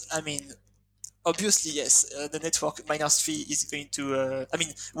 Yes, I mean, obviously, yes. The network miner's fee is going to. I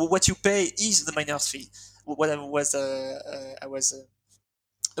mean, what you pay is the miner's fee. What I was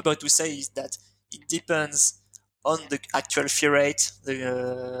about to say is that it depends on the actual fee rate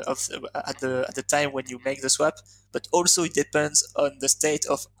at the time when you make the swap, but also it depends on the state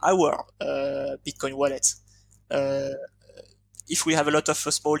of our Bitcoin wallet. If we have a lot of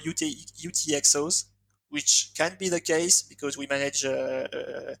small UTXOs, which can be the case because we manage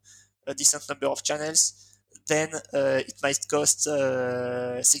a decent number of channels, then it might cost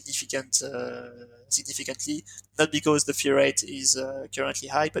significantly, not because the fee rate is currently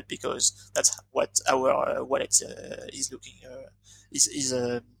high, but because that's what our wallet is looking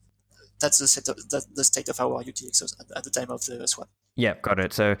that's the state of our UTXOs at the time of the swap. Yeah, got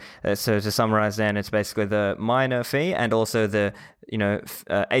it. So to summarize, then it's basically the miner fee and also the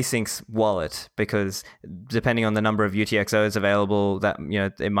Async's wallet, because depending on the number of UTXOs available, that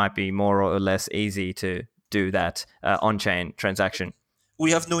it might be more or less easy to do that on-chain transaction.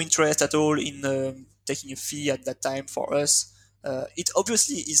 We have no interest at all in taking a fee at that time for us. It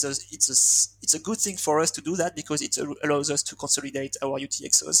obviously it's a good thing for us to do that because it allows us to consolidate our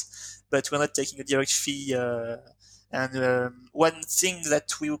UTXOs, but we're not taking a direct fee. And one thing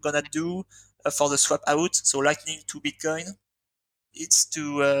that we're gonna do for the swap out, so Lightning to Bitcoin, it's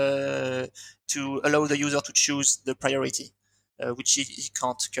to allow the user to choose the priority, which he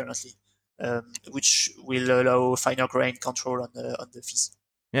can't currently, which will allow finer grained control on the fees.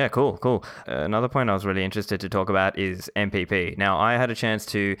 Yeah, cool. Another point I was really interested to talk about is MPP. Now, I had a chance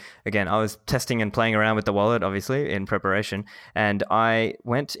to, again, I was testing and playing around with the wallet, obviously, in preparation, and I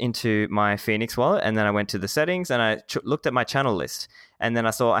went into my Phoenix wallet, and then I went to the settings, and I looked at my channel list, and then I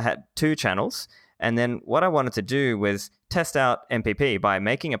saw I had 2 channels, and then what I wanted to do was test out MPP by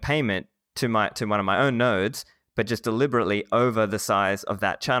making a payment to one of my own nodes, but just deliberately over the size of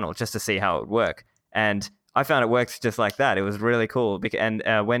that channel, just to see how it would work. And I found it works just like that. It was really cool. And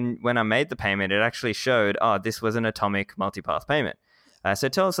when I made the payment, it actually showed, this was an atomic multipath payment. So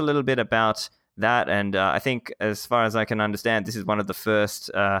tell us a little bit about that. And I think, as far as I can understand, this is one of the first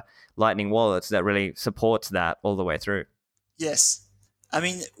Lightning wallets that really supports that all the way through. Yes. I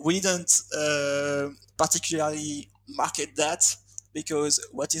mean, we don't particularly market that because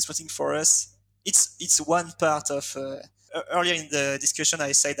what is interesting for us, it's one part of earlier in the discussion,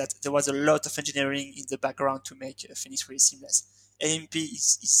 I said that there was a lot of engineering in the background to make Phoenix really seamless. AMP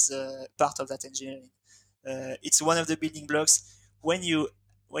is part of that engineering. It's one of the building blocks. When you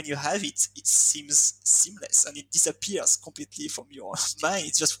have it, it seems seamless and it disappears completely from your mind.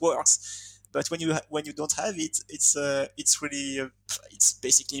 It just works. But when you don't have it, it's really it's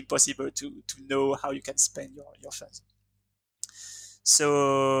basically impossible to know how you can spend your funds.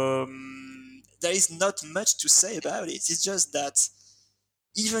 So there is not much to say about it. It's just that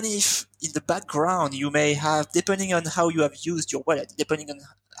even if in the background you may have, depending on how you have used your wallet, depending on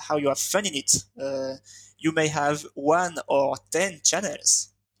how you have fun in it, you may have 1 or 10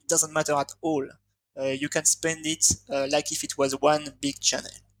 channels. It doesn't matter at all. You can spend it like if it was one big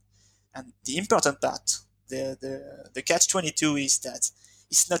channel. And the important part, the catch-22 is that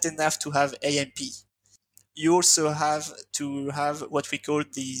it's not enough to have AMP. You also have to have what we call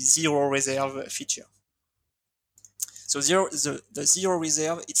the zero reserve feature. So the zero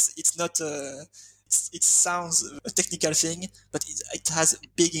reserve, it's not it sounds a technical thing, but it has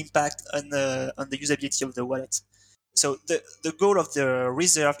big impact on the usability of the wallet. So the goal of the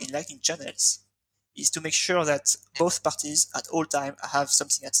reserve in Lightning channels is to make sure that both parties at all time have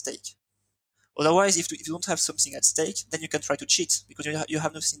something at stake. Otherwise, if you don't have something at stake, then you can try to cheat because you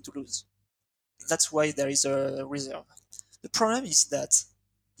have nothing to lose. That's why there is a reserve. The problem is that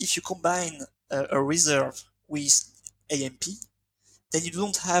if you combine a reserve with AMP, then you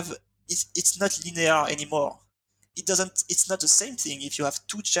don't have it's not linear anymore. It's not the same thing if you have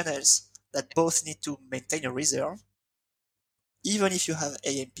 2 channels that both need to maintain a reserve. Even if you have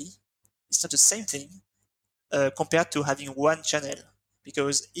AMP, it's not the same thing compared to having 1 channel.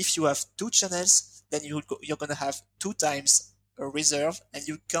 Because if you have 2 channels, then you're going to have 2 times a reserve, and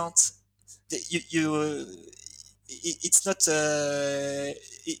you can't. It's not.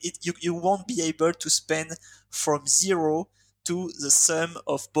 You won't be able to spend from 0 to the sum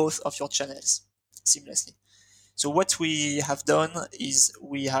of both of your channels seamlessly. So what we have done is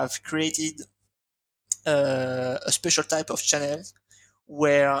we have created a special type of channel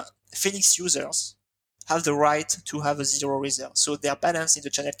where Phoenix users have the right to have a 0 reserve. So their balance in the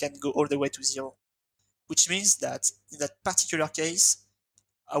channel can go all the way to 0, which means that in that particular case,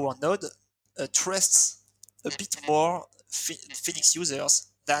 our node trusts a bit more Phoenix users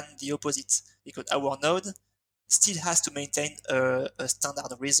than the opposite, because our node still has to maintain a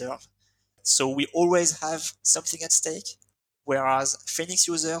standard reserve. So we always have something at stake, whereas Phoenix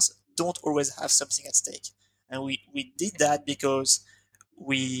users don't always have something at stake. And we did that because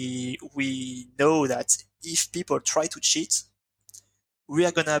we know that if people try to cheat, we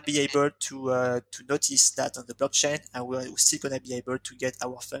are gonna be able to notice that on the blockchain, and we're still gonna be able to get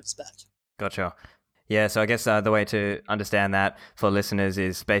our funds back. Gotcha. Yeah, so I guess the way to understand that for listeners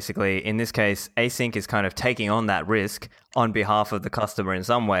is basically, in this case, Async is kind of taking on that risk on behalf of the customer in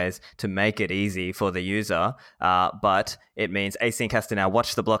some ways to make it easy for the user. But it means Async has to now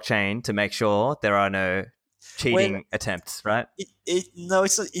watch the blockchain to make sure there are no cheating attempts, right? No,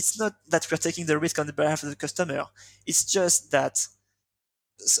 it's not that we're taking the risk on behalf of the customer. It's just that.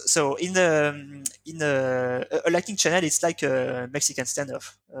 So in a Lightning channel, it's like a Mexican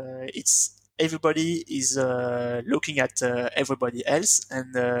standoff. It's everybody is looking at everybody else,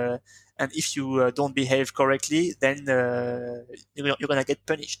 and if you don't behave correctly, then you're gonna get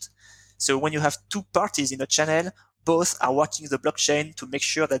punished. So when you have 2 parties in a channel, both are watching the blockchain to make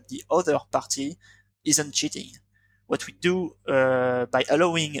sure that the other party isn't cheating. What we do by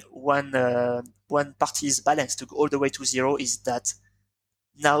allowing one party's balance to go all the way to 0 is that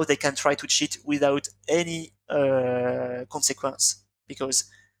now they can try to cheat without any consequence, because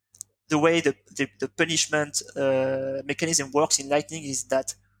the way the punishment mechanism works in Lightning is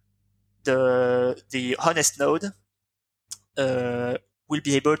that the honest node will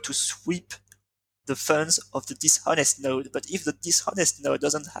be able to sweep the funds of the dishonest node. But if the dishonest node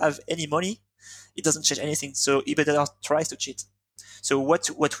doesn't have any money, it doesn't change anything. So eBay tries to cheat. So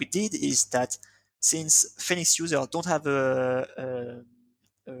what we did is that since Phoenix users don't have a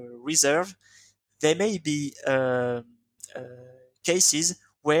reserve, there may be cases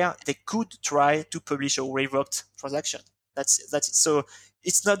where they could try to publish a revoked transaction. That's it. So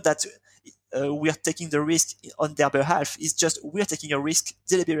it's not that we are taking the risk on their behalf. It's just we are taking a risk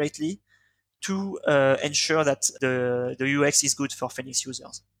deliberately to ensure that the UX is good for Phoenix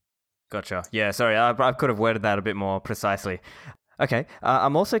users. Gotcha. Yeah, sorry, I could have worded that a bit more precisely. Okay,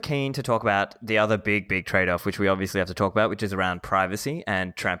 I'm also keen to talk about the other big trade-off, which we obviously have to talk about, which is around privacy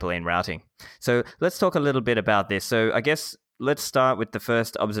and trampoline routing. So let's talk a little bit about this. So I guess let's start with the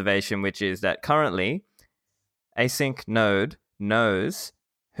first observation, which is that currently Async Node knows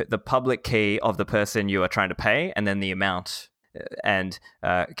the public key of the person you are trying to pay, and then the amount. And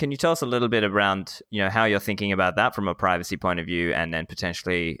can you tell us a little bit around, how you're thinking about that from a privacy point of view, and then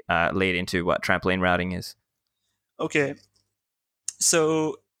potentially lead into what trampoline routing is? Okay,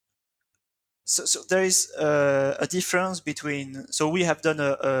 so there is a difference between. So we have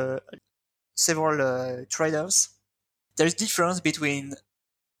done several trade-offs. There is difference between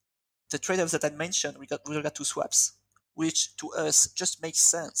the trade-offs that I mentioned with regard to swaps, which to us just makes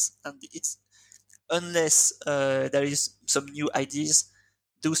sense, and it's unless there is some new ideas,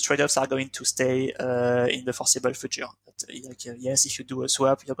 those trade-offs are going to stay in the foreseeable future. But, yes, if you do a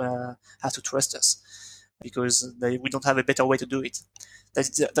swap, you're gonna have to trust us because we don't have a better way to do it.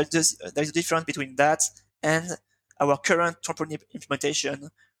 There's a difference between that and our current trampoline implementation,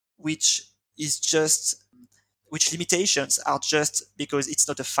 which limitations are just because it's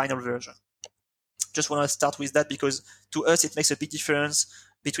not a final version. Just want to start with that because to us it makes a big difference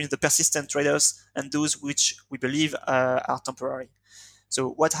between the persistent trade-offs and those which we believe are temporary. So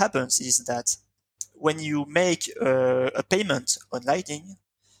what happens is that when you make a payment on Lightning,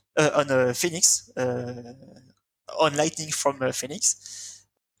 on Phoenix, on Lightning from Phoenix,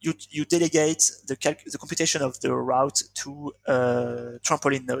 you delegate the computation of the route to a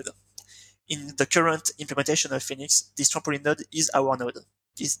trampoline node. In the current implementation of Phoenix, this trampoline node is our node,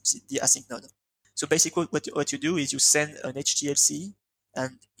 is the async node. So basically what you do is you send an HTLC,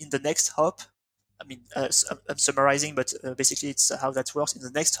 and in the next hop, I'm summarizing, but basically it's how that works. In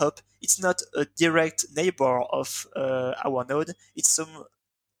the next hop, it's not a direct neighbor of our node. It's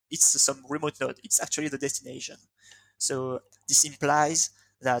some remote node. It's actually the destination. So this implies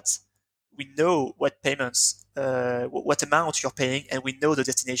that we know what payments, what amount you're paying, and we know the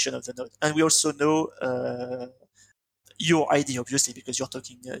destination of the node. And we also know your ID, obviously, because you're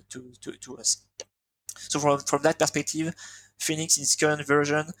talking to us. So from that perspective, Phoenix in its current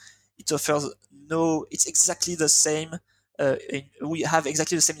version, it offers it's exactly the same. We have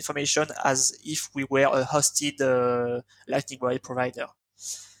exactly the same information as if we were a hosted Lightning Wire provider.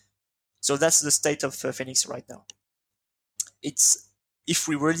 So that's the state of Phoenix right now. If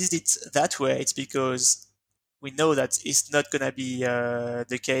we release it that way, it's because we know that it's not going to be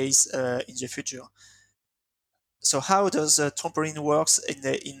the case in the future. So how does trampoline works in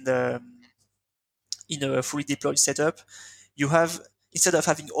a fully deployed setup? You have, instead of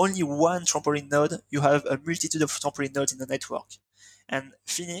having only one trampoline node, you have a multitude of trampoline nodes in the network. And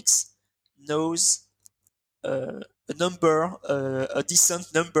Phoenix knows a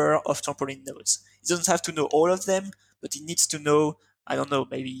decent number of trampoline nodes. It doesn't have to know all of them, but it needs to know, I don't know,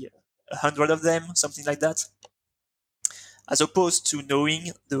 maybe 100 of them, something like that. As opposed to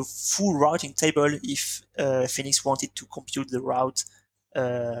knowing the full routing table if Phoenix wanted to compute the route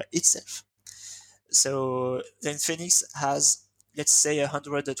itself. So then Phoenix has, let's say,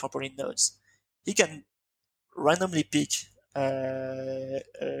 100 trampoline nodes. He can randomly pick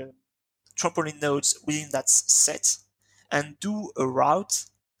trampoline nodes within that set and do a route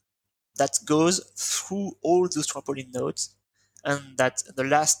that goes through all those trampoline nodes, and that the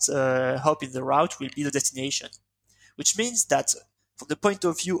last hop in the route will be the destination. Which means that from the point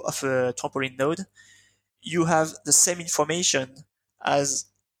of view of a trampoline node, you have the same information as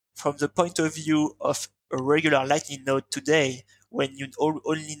from the point of view of a regular Lightning node today, when you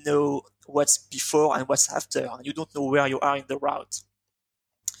only know what's before and what's after, and you don't know where you are in the route.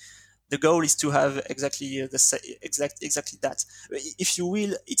 The goal is to have exactly that. If you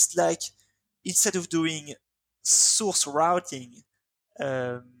will, it's like instead of doing source routing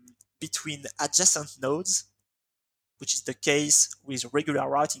between adjacent nodes, which is the case with regular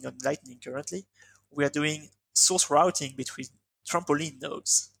routing on Lightning currently, we are doing source routing between trampoline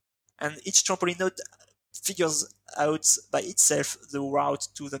nodes. And each trampoline node figures out by itself the route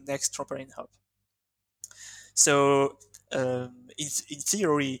to the next trampoline hop. So in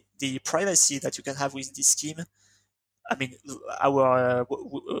theory, the privacy that you can have with this scheme,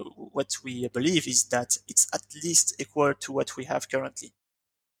 what we believe is that it's at least equal to what we have currently.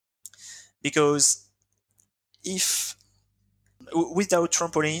 Because if without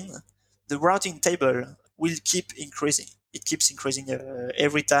trampoline, the routing table will keep increasing. It keeps increasing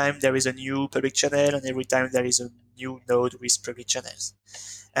every time there is a new public channel and every time there is a new node with public channels.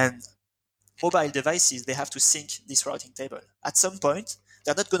 And mobile devices, they have to sync this routing table. At some point,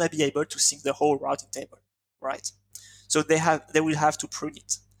 they're not going to be able to sync the whole routing table, right? So they will have to prune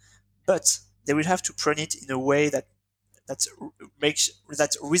it. But they will have to prune it in a way that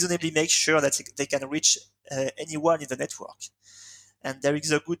reasonably makes sure that they can reach anyone in the network. And there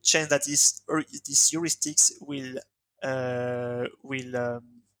is a good chance that these heuristics will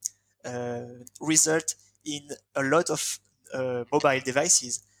result in a lot of mobile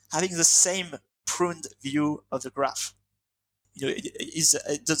devices having the same pruned view of the graph. Does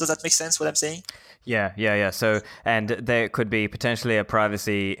that make sense what I'm saying? Yeah. So, and there could be potentially a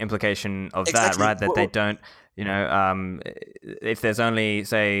privacy implication of that, Exactly. right? That they don't, if there's only,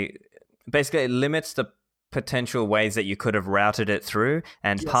 say, basically it limits the potential ways that you could have routed it through.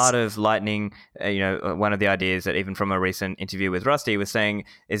 And Yes. part of Lightning, one of the ideas that even from a recent interview with Rusty was saying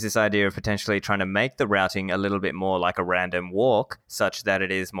is this idea of potentially trying to make the routing a little bit more like a random walk, such that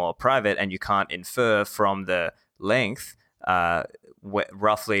it is more private and you can't infer from the length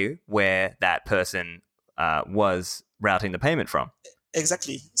roughly where that person was routing the payment from.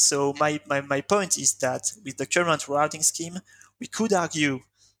 Exactly. So my point is that with the current routing scheme, we could argue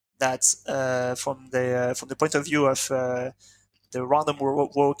that from the point of view of the random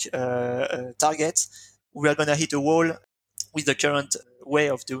walk target, we are going to hit a wall with the current way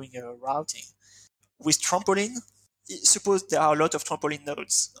of doing routing. With trampoline, suppose there are a lot of trampoline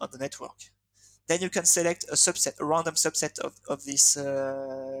nodes on the network. Then you can select a random subset of this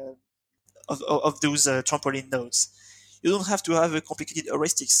of those trampoline nodes. You don't have to have a complicated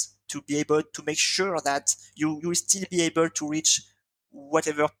heuristics to be able to make sure that you will still be able to reach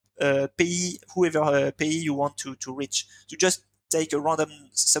whatever whoever PE you want to reach. You just take a random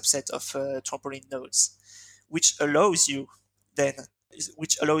subset of trampoline nodes, which allows you then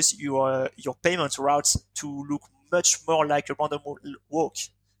your payment routes to look much more like a random walk.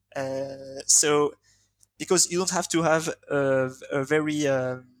 So because you don't have to have a very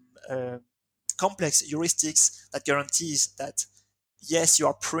complex heuristics that guarantees that yes, you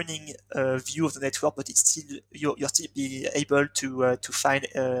are pruning a view of the network, but it's still you're still be able to find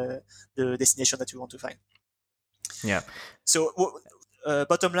the destination that you want to find. Yeah. So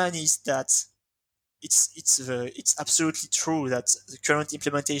bottom line is that it's absolutely true that the current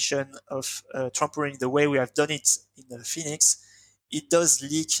implementation of trampoline, the way we have done it in Phoenix, it does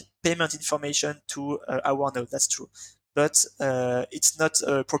leak payment information to our node. That's true. But it's not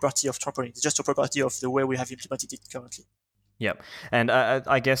a property of trampoline. It's just a property of the way we have implemented it currently. Yep. And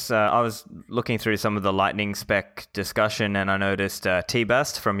I guess I was looking through some of the Lightning spec discussion, and I noticed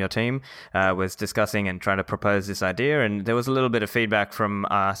T-Bast from your team was discussing and trying to propose this idea, and there was a little bit of feedback from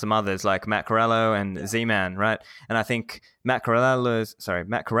some others like Matt Corallo and Z-Man, right? And I think Matt Corallo's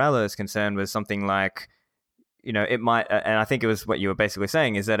concern was something like, it might, and I think it was what you were basically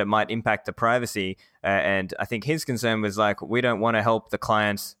saying, is that it might impact the privacy. And I think his concern was like, we don't want to help the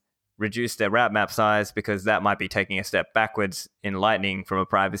clients reduce their route map size because that might be taking a step backwards in Lightning from a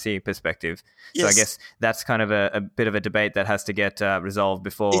privacy perspective. Yes. So I guess that's kind of a bit of a debate that has to get resolved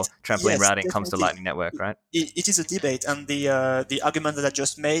before trampoline routing comes to Lightning Network, right? It is a debate, and the argument that I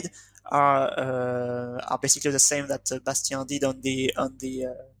just made are basically the same that Bastien did on the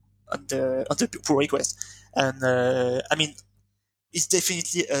pull request. And I mean, it's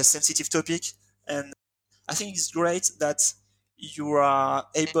definitely a sensitive topic, and I think it's great that you are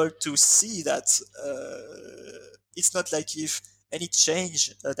able to see that it's not like if any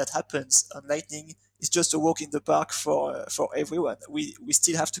change that happens on Lightning is just a walk in the park for everyone. We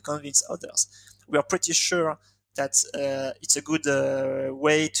still have to convince others. We are pretty sure that it's a good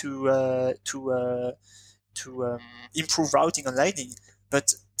way to improve routing on Lightning,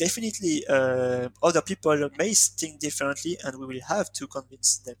 but definitely other people may think differently, and we will have to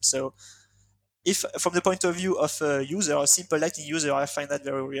convince them. So if from the point of view of a user, a simple Lightning user, I find that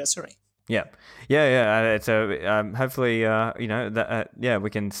very reassuring. Yeah. So hopefully, we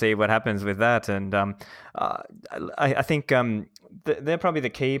can see what happens with that. And I think they're probably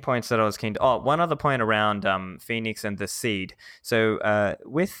the key points that I was keen to. Oh, one other point around Phoenix and the seed. So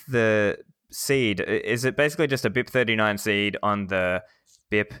with the seed, is it basically just a BIP39 seed on the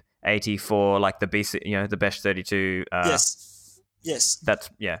BIP84, like the BC, the Bech32? Yes. That's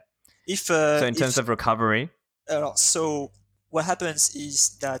so in terms of recovery. So what happens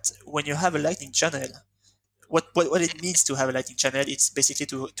is that when you have a Lightning channel, what it means to have a Lightning channel, it's basically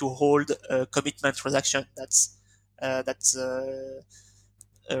to hold a commitment transaction that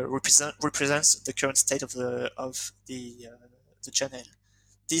represents the current state of the channel.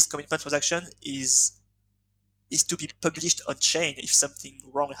 This commitment transaction is to be published on chain if something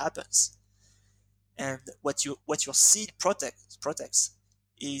wrong happens. And what your seed protects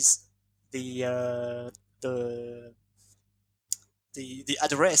is the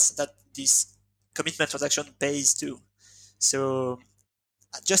address that this commitment transaction pays to. So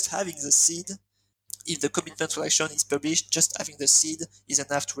just having the seed, if the commitment transaction is published, just having the seed is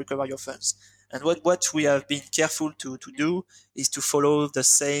enough to recover your funds. And what we have been careful to do is to follow the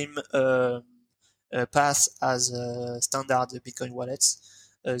same path as standard Bitcoin wallets.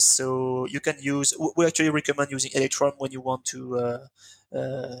 So you can use. We actually recommend using Electrum when you want to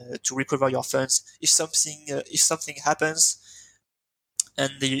to recover your funds. If something happens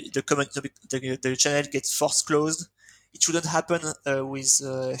and the channel gets force closed, it shouldn't happen with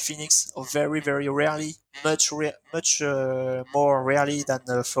Phoenix, or very very rarely, more rarely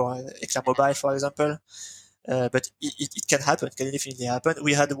than for Eclair Mobile, for example. But it can happen. It can definitely happen.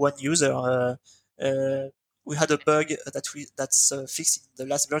 We had one user. We had a bug that's fixed in the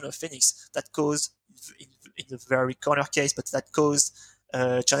last version of Phoenix that caused, in a very corner case, but that caused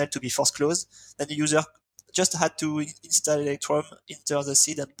channel to be force closed. Then the user just had to install Electrum, enter the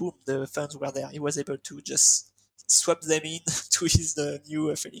seed, and boom, the funds were there. He was able to just swap them in to his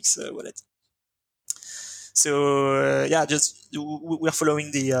new Phoenix wallet. So just we're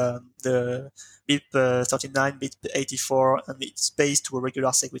following the BIP 39, BIP 84, and it's based to a regular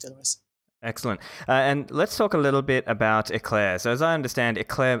SegWit address. Excellent. And let's talk a little bit about Eclair. So as I understand,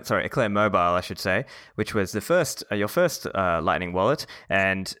 Eclair Mobile, I should say, which was the first, your first Lightning wallet.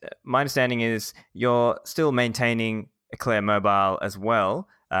 And my understanding is you're still maintaining Eclair Mobile as well.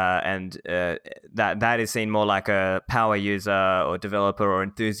 And that is seen more like a power user or developer or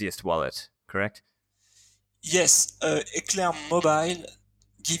enthusiast wallet, correct? Yes, Eclair Mobile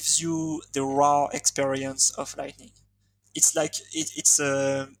gives you the raw experience of Lightning. It's like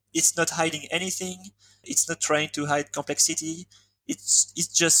it's not hiding anything. It's not trying to hide complexity. It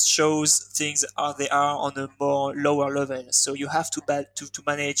just shows things as they are on a more lower level. So you have to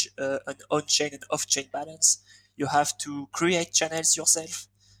manage an on-chain and off-chain balance. You have to create channels yourself.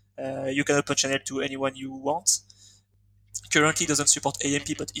 You can open channel to anyone you want. Currently doesn't support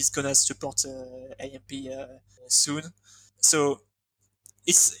AMP, but it's gonna support AMP soon. So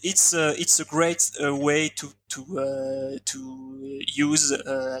it's a great way to use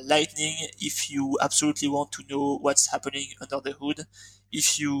Lightning if you absolutely want to know what's happening under the hood.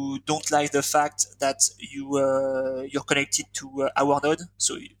 If you don't like the fact that you're connected to our node,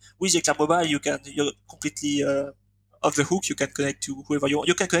 so with Eclair Mobile you're completely off the hook. You can connect to whoever you want.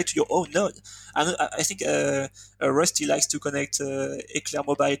 You can connect to your own node. And I think Rusty likes to connect Eclair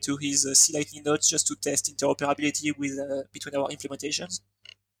Mobile to his C Lightning nodes just to test interoperability with between our implementations.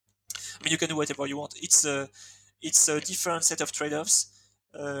 I mean, you can do whatever you want. It's a different set of trade-offs,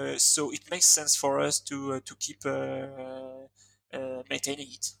 so it makes sense for us to keep maintaining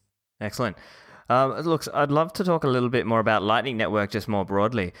it. Excellent. Look, I'd love to talk a little bit more about Lightning Network just more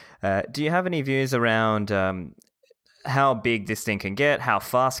broadly. Do you have any views around how big this thing can get, how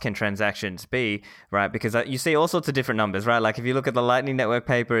fast can transactions be, right? Because you see all sorts of different numbers, right? Like if you look at the Lightning Network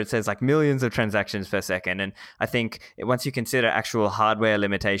paper, it says like millions of transactions per second. And I think once you consider actual hardware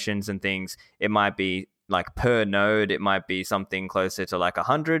limitations and things, it might be like per node, it might be something closer to like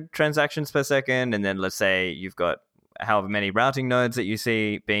 100 transactions per second. And then let's say you've got however many routing nodes that you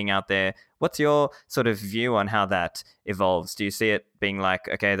see being out there. What's your sort of view on how that evolves? Do you see it being like,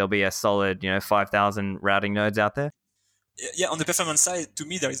 okay, there'll be a solid, 5,000 routing nodes out there? Yeah, on the performance side, to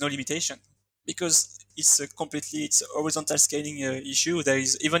me, there is no limitation because it's a horizontal scaling issue. There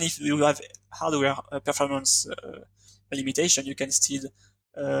is, even if you have hardware performance limitation, you can still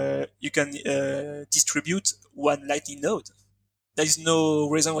distribute one Lightning node. There is no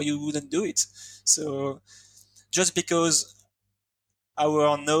reason why you wouldn't do it. So just because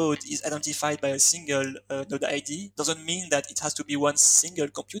our node is identified by a single node ID doesn't mean that it has to be one single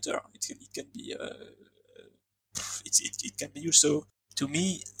computer. It can be it can be used. So to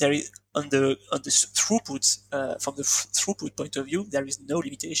me, there is on the throughput from the throughput point of view, there is no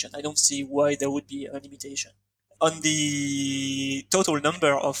limitation. I don't see why there would be a limitation. On the total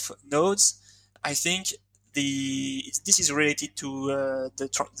number of nodes, I think this is related to the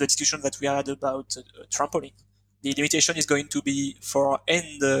discussion that we had about trampoline. The limitation is going to be for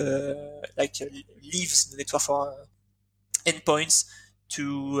leaves in the network for endpoints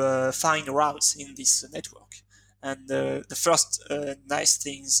to find routes in this network. And the first nice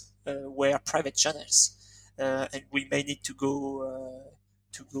things were private channels, and we may need to go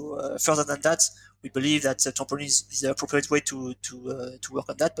further than that. We believe that trampoline is the appropriate way to work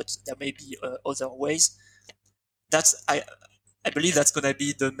on that, but there may be other ways. I believe that's going to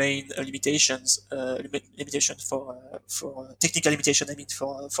be the main limitation for technical limitation. I mean,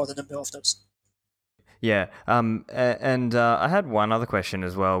 for the number of nodes. Yeah, and I had one other question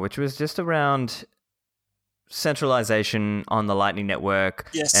as well, which was just around centralization on the Lightning Network.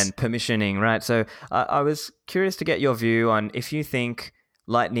 Yes. And permissioning, right? So I was curious to get your view on if you think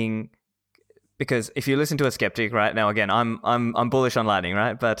Lightning, because if you listen to a skeptic right now, again, I'm bullish on Lightning,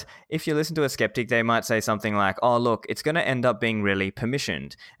 right? But if you listen to a skeptic, they might say something like, oh, look, it's going to end up being really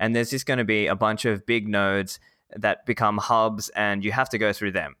permissioned. And there's just going to be a bunch of big nodes that become hubs and you have to go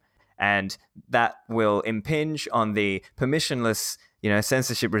through them. and that will impinge on the permissionless,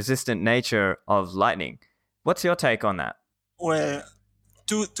 censorship-resistant nature of Lightning. What's your take on that? Well,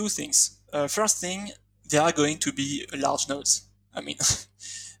 two things. First thing, there are going to be large nodes. I mean,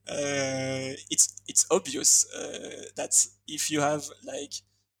 it's obvious that if you have like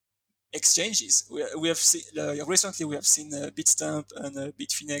exchanges, we have seen recently we have seen Bitstamp and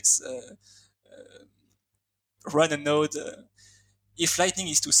Bitfinex run a node. If Lightning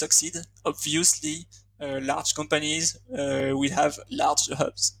is to succeed, obviously large companies will have large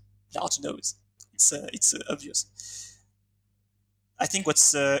hubs, large nodes. It's obvious. I think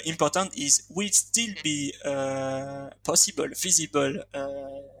what's important is will it still be possible, feasible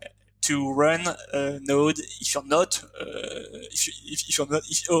to run a node if you're not if you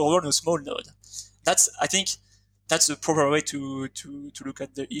run a small node. I think that's the proper way to look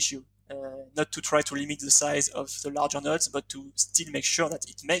at the issue. Not to try to limit the size of the larger nodes, but to still make sure that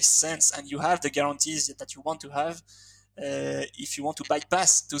it makes sense and you have the guarantees that you want to have if you want to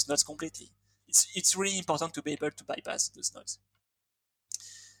bypass those nodes completely. It's really important to be able to bypass those nodes.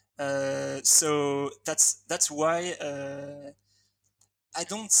 So that's why I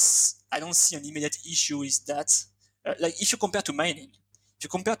don't see an immediate issue with that. Like if you compare to mining,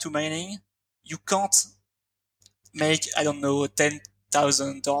 you can't make, I don't know,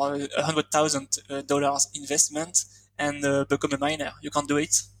 $10,000 or $100,000 investment and become a miner. You can't do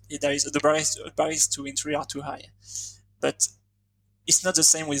it. The barriers to entry are too high. But it's not the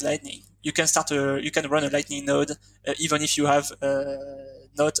same with Lightning. You can run a Lightning node even if you have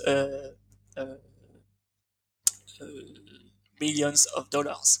not millions of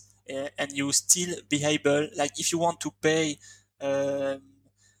dollars, and you still be able, like if you want to pay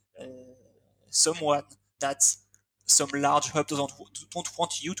someone that some large hub don't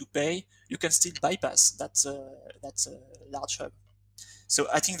want you to pay, you can still bypass that large hub. So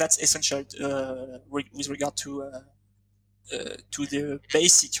I think that's essential with regard to the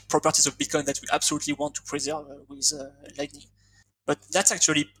basic properties of Bitcoin that we absolutely want to preserve with Lightning. But that's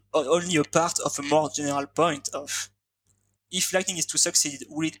actually only a part of a more general point of if Lightning is to succeed,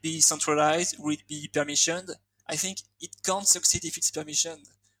 will it be centralized? Will it be permissioned? I think it can't succeed if it's permissioned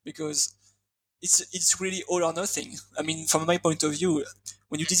because it's really all or nothing. I mean, from my point of view,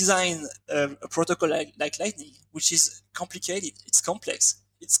 when you design a protocol like Lightning, which is complicated, it's complex,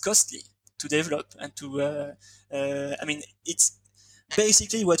 it's costly to develop and to, I mean, it's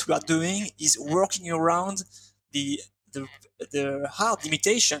basically what we are doing is working around the hard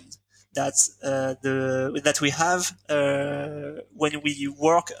limitation that we have when we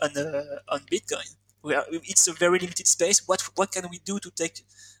work on Bitcoin. It's a very limited space. What can we do to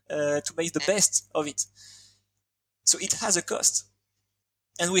make the best of it? So it has a cost,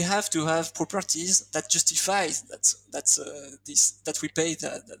 and we have to have properties that justify that we pay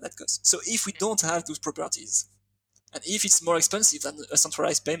that cost. So if we don't have those properties, and if it's more expensive than a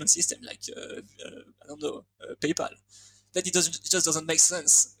centralized payment system like I don't know, PayPal, then it just doesn't make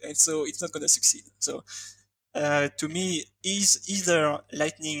sense, and so it's not going to succeed. So to me, either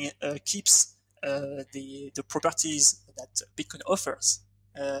Lightning keeps the properties that Bitcoin offers,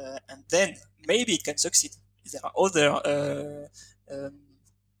 and then maybe it can succeed. There are other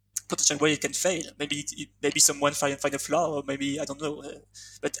potential way it can fail. Maybe someone find a flaw, or maybe I don't know.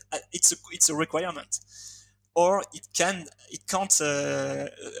 But it's a requirement, or it can't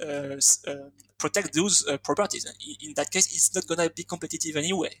protect those properties. In that case, it's not gonna be competitive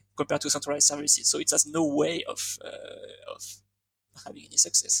anyway compared to centralized services. So it has no way of having any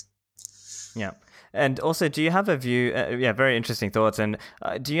success. Yeah. And also, do you have a view? Very interesting thoughts. And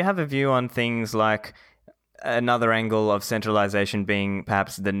do you have a view on things like another angle of centralization being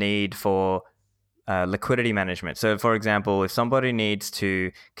perhaps the need for liquidity management? So, for example, if somebody needs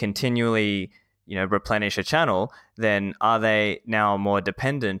to continually, replenish a channel, then are they now more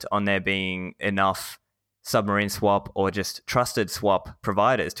dependent on there being enough submarine swap or just trusted swap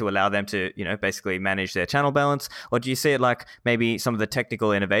providers to allow them to, basically manage their channel balance? Or do you see it like maybe some of the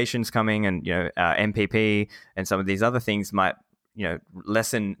technical innovations coming and, MPP and some of these other things might,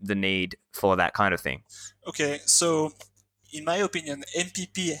 lessen the need for that kind of thing? Okay, so in my opinion,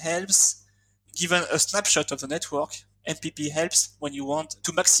 MPP helps. Given a snapshot of the network, MPP helps when you want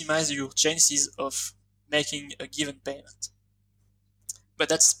to maximize your chances of making a given payment. But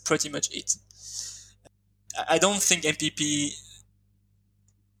that's pretty much it. I don't think MPP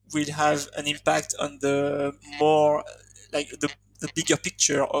will have an impact on the more, like the bigger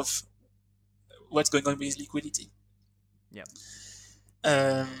picture of what's going on with liquidity. Yeah.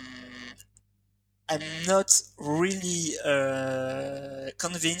 I'm not really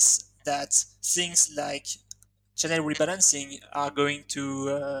convinced that things like channel rebalancing are going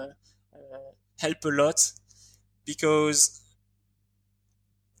to help a lot because,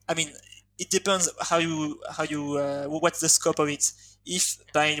 I mean, it depends what's the scope of it. If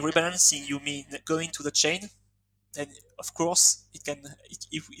by rebalancing you mean going to the chain, then of course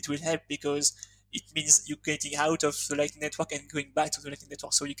it will help because it means you're getting out of the Lightning Network and going back to the Lightning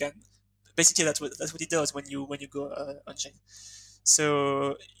Network. So you can basically that's what it does when you go on chain.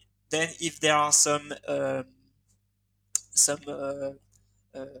 So then if there are some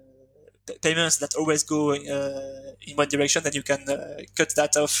payments that always go in one direction, then you can cut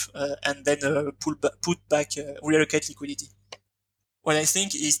that off and then reallocate liquidity. What I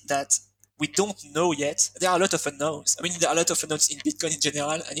think is that we don't know yet. There are a lot of unknowns. I mean, there are a lot of unknowns in Bitcoin in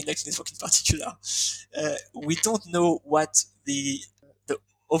general and in Lightning Network in particular. We don't know what the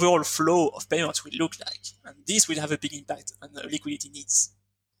overall flow of payments will look like, and this will have a big impact on liquidity needs.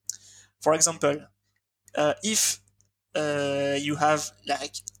 For example, if you have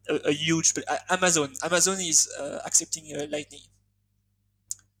like a huge Amazon is accepting Lightning.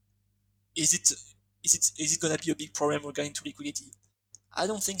 Is it gonna be a big problem regarding to liquidity? I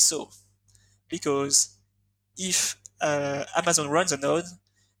don't think so, because if Amazon runs a node,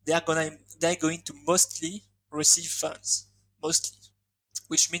 they're going to mostly receive funds,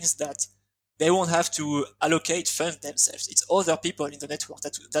 which means that they won't have to allocate funds themselves. It's other people in the network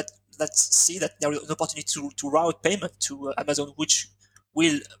that see that there is an opportunity to route payment to Amazon, which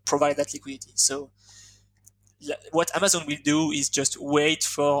will provide that liquidity. So what Amazon will do is just wait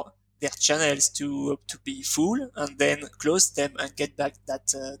for their channels to be full and then close them and get back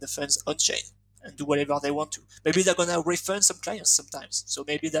the funds on chain and do whatever they want to. Maybe they're gonna refund some clients sometimes. So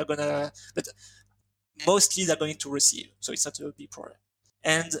maybe but mostly they're going to receive. So it's not a big problem.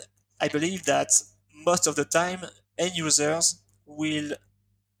 And I believe that most of the time end users will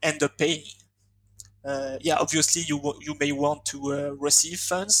end up paying. Obviously you may want to receive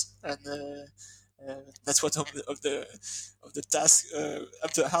funds, and that's what of the task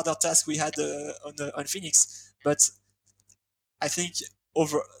of the harder task we had on Phoenix. But I think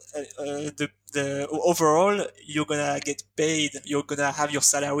the overall you're gonna get paid. You're gonna have your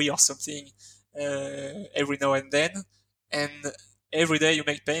salary or something every now and then, and every day you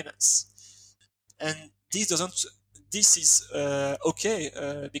make payments, and this is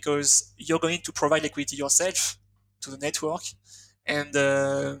okay because you're going to provide liquidity yourself to the network, and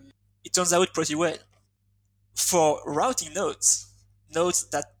it turns out pretty well. For routing nodes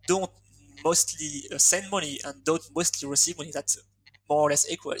that don't mostly send money and don't mostly receive money, that's more or less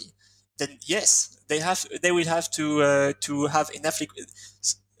equally, then yes, they will have to have enough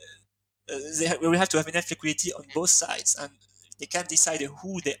they will have to have enough liquidity on both sides, and they can decide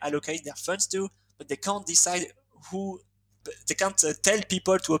who they allocate their funds to, but they can't decide they can't tell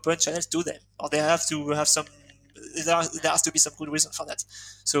people to open channels to them, or they have to have there has to be some good reason for that.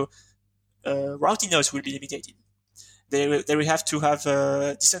 So routing nodes will be limited. They will have to have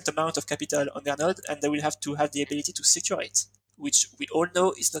a decent amount of capital on their node, and they will have to have the ability to secure it, which we all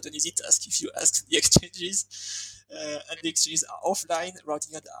know is not an easy task if you ask the exchanges, and the exchanges are offline,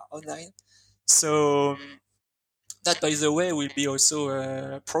 routing nodes are online. So that, by the way, will be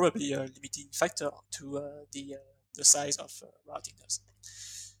also probably a limiting factor to the size of routing nodes.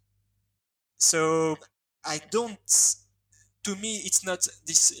 So to me, it's not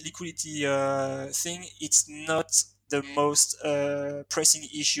this liquidity thing. It's not the most pressing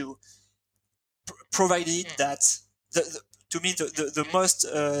issue, provided that to me the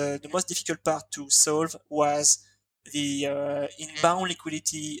most difficult part to solve was the inbound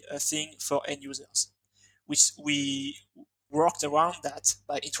liquidity thing for end users, which we worked around that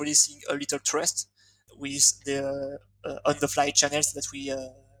by introducing a little trust with the on-the-fly channels that we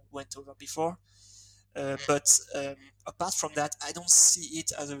went over before. But apart from that, I don't see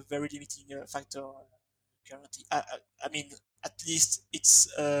it as a very limiting factor currently. I mean, at least it's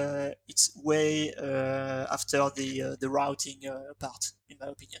way after the routing part, in my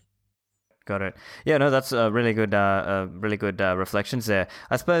opinion. Got it. Yeah, no, that's really good reflections there.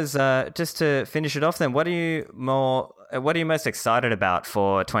 I suppose just to finish it off, then, what are you most excited about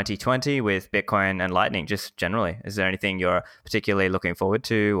for 2020 with Bitcoin and Lightning, just generally? Is there anything you're particularly looking forward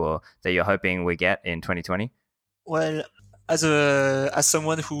to, or that you're hoping we get in 2020? Well, as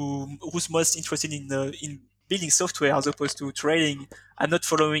someone who's most interested in building software as opposed to trading, I'm not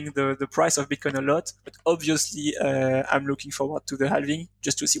following the price of Bitcoin a lot, but obviously I'm looking forward to the halving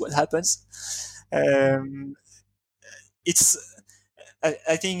just to see what happens. I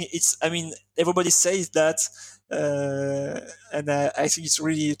mean, everybody says that, and I think it's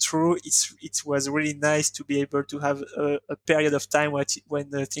really true. It was really nice to be able to have a period of time when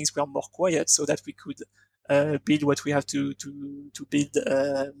things were more quiet, so that we could build what we have to build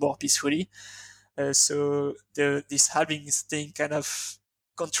more peacefully. So this halving thing kind of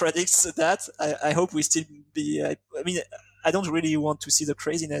contradicts that. I hope we still be. I mean, I don't really want to see the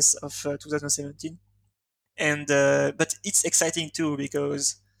craziness of 2017, and but it's exciting too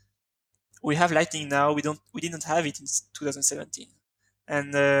because we have Lightning now. We didn't have it in 2017,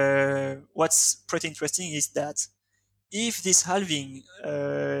 and what's pretty interesting is that if this halving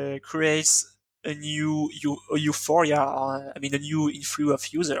creates a new euphoria, I mean a new inflow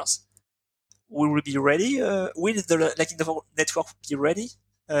of users, we will be ready. Will the Lightning Network be ready?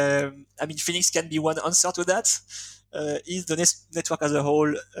 I mean, Phoenix can be one answer to that. Is the network as a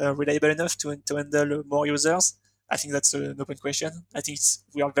whole reliable enough to handle more users? I think that's an open question. I think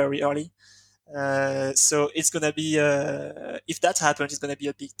we are very early. So it's gonna be if that happens, it's gonna be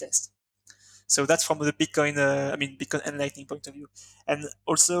a big test. So that's from the Bitcoin, Bitcoin and Lightning point of view, and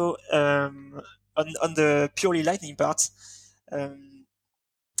also on the purely Lightning part,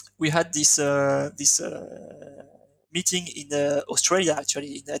 we had this meeting in Australia,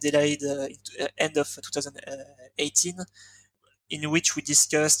 actually in Adelaide, end of 2018, in which we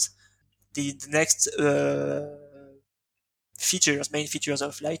discussed the next main features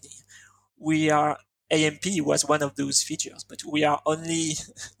of Lightning. AMP was one of those features, but we are not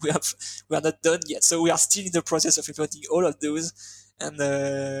done yet. So we are still in the process of implementing all of those, and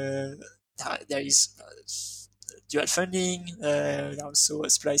there is dual funding. There are also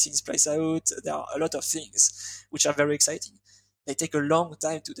splice in, splice out. There are a lot of things which are very exciting. They take a long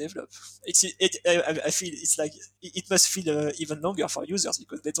time to develop. I feel it's like it must feel even longer for users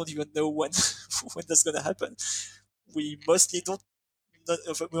because they don't even know when that's gonna happen. We mostly don't.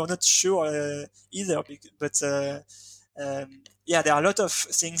 We are not sure either, but there are a lot of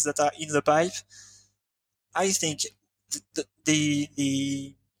things that are in the pipe. I think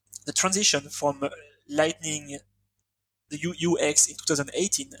the transition from Lightning the UX in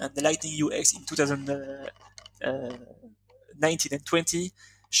 2018 and the Lightning UX in 2019 and 20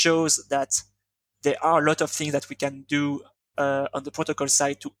 shows that there are a lot of things that we can do on the protocol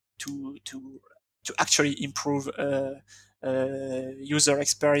side to actually improve user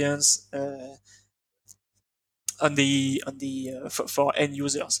experience for end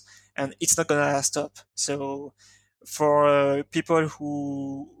users, and it's not gonna stop. So for people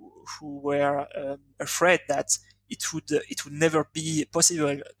who were afraid that it would never be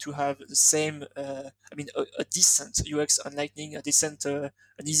possible to have the same a decent UX on Lightning, a decent an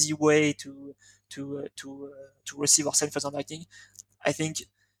easy way to receive our send on Lightning, I think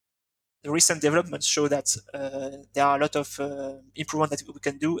the recent developments show that there are a lot of improvement that we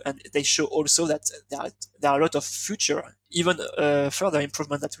can do, and they show also that there are a lot of future, even further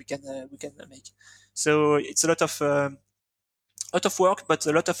improvement that we can make. So it's a lot of work, but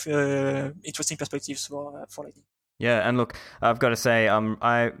a lot of interesting perspectives for Lightning. Yeah, and look, I've got to say,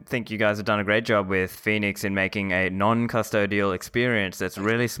 I think you guys have done a great job with Phoenix in making a non-custodial experience that's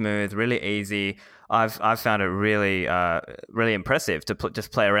really smooth, really easy. I've found it really really impressive to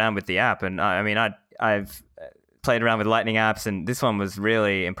just play around with the app, and I've played around with Lightning apps, and this one was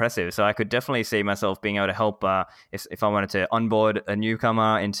really impressive. So I could definitely see myself being able to help if I wanted to onboard a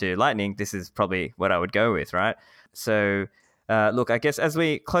newcomer into Lightning. This is probably what I would go with, right? So. Look, I guess as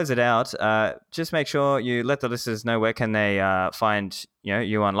we close it out, just make sure you let the listeners know where can they find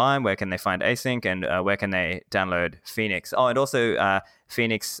you online, where can they find Async, and where can they download Phoenix. Oh, and also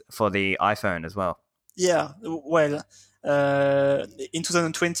Phoenix for the iPhone as well. Yeah, well, in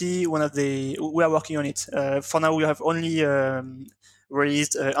 2020, we are working on it. For now, we have only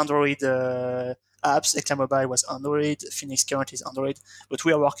released Android apps. Eclair Mobile was Android, Phoenix currently is Android, but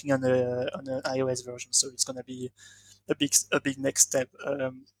we are working on an iOS version, so it's gonna be a big next step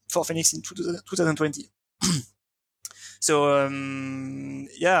for Phoenix in 2020. So our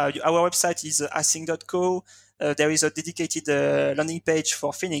website is async.co. There is a dedicated landing page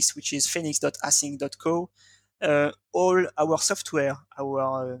for Phoenix, which is phoenix.async.co. All our software,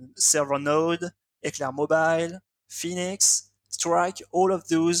 our server node, Eclair Mobile, Phoenix, Strike, all of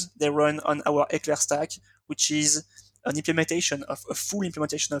those, they run on our Eclair stack, which is a full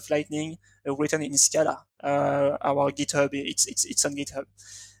implementation of Lightning written in Scala. Our GitHub, it's on GitHub.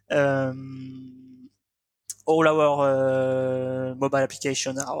 All our mobile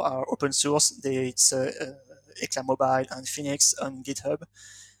applications are open source. It's Eclair Mobile and Phoenix on GitHub,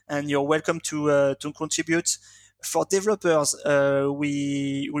 and you're welcome to contribute. For developers,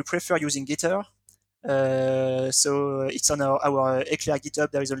 we prefer using Gitter. So it's on our Eclair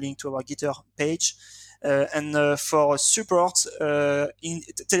GitHub. There is a link to our Gitter page. And for support, in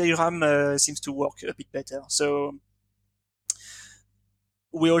Telegram seems to work a bit better. So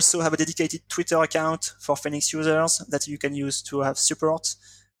we also have a dedicated Twitter account for Phoenix users that you can use to have support.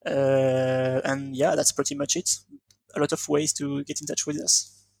 And yeah, that's pretty much it. A lot of ways to get in touch with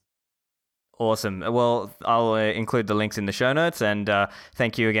us. Awesome. Well, I'll include the links in the show notes, and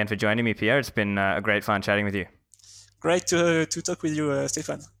thank you again for joining me, Pierre. It's been a great fun chatting with you. Great to talk with you,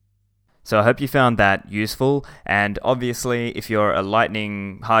 Stefan. So I hope you found that useful, and obviously if you're a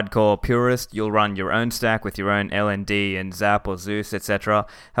Lightning hardcore purist, you'll run your own stack with your own LND and Zap or Zeus, etc.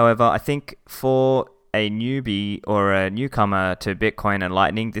 However, I think for a newbie or a newcomer to Bitcoin and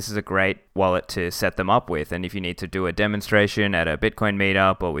Lightning, this is a great wallet to set them up with. And if you need to do a demonstration at a Bitcoin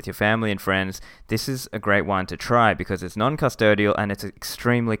meetup or with your family and friends, this is a great one to try because it's non-custodial and it's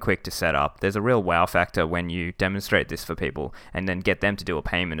extremely quick to set up. There's a real wow factor when you demonstrate this for people and then get them to do a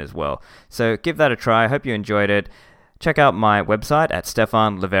payment as well. So give that a try. I hope you enjoyed it. Check out my website at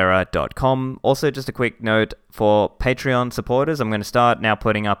stefanlivera.com. Also, just a quick note for Patreon supporters, I'm going to start now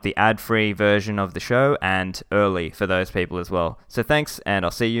putting up the ad-free version of the show and early for those people as well. So thanks, and I'll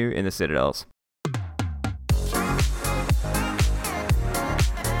see you in the Citadels.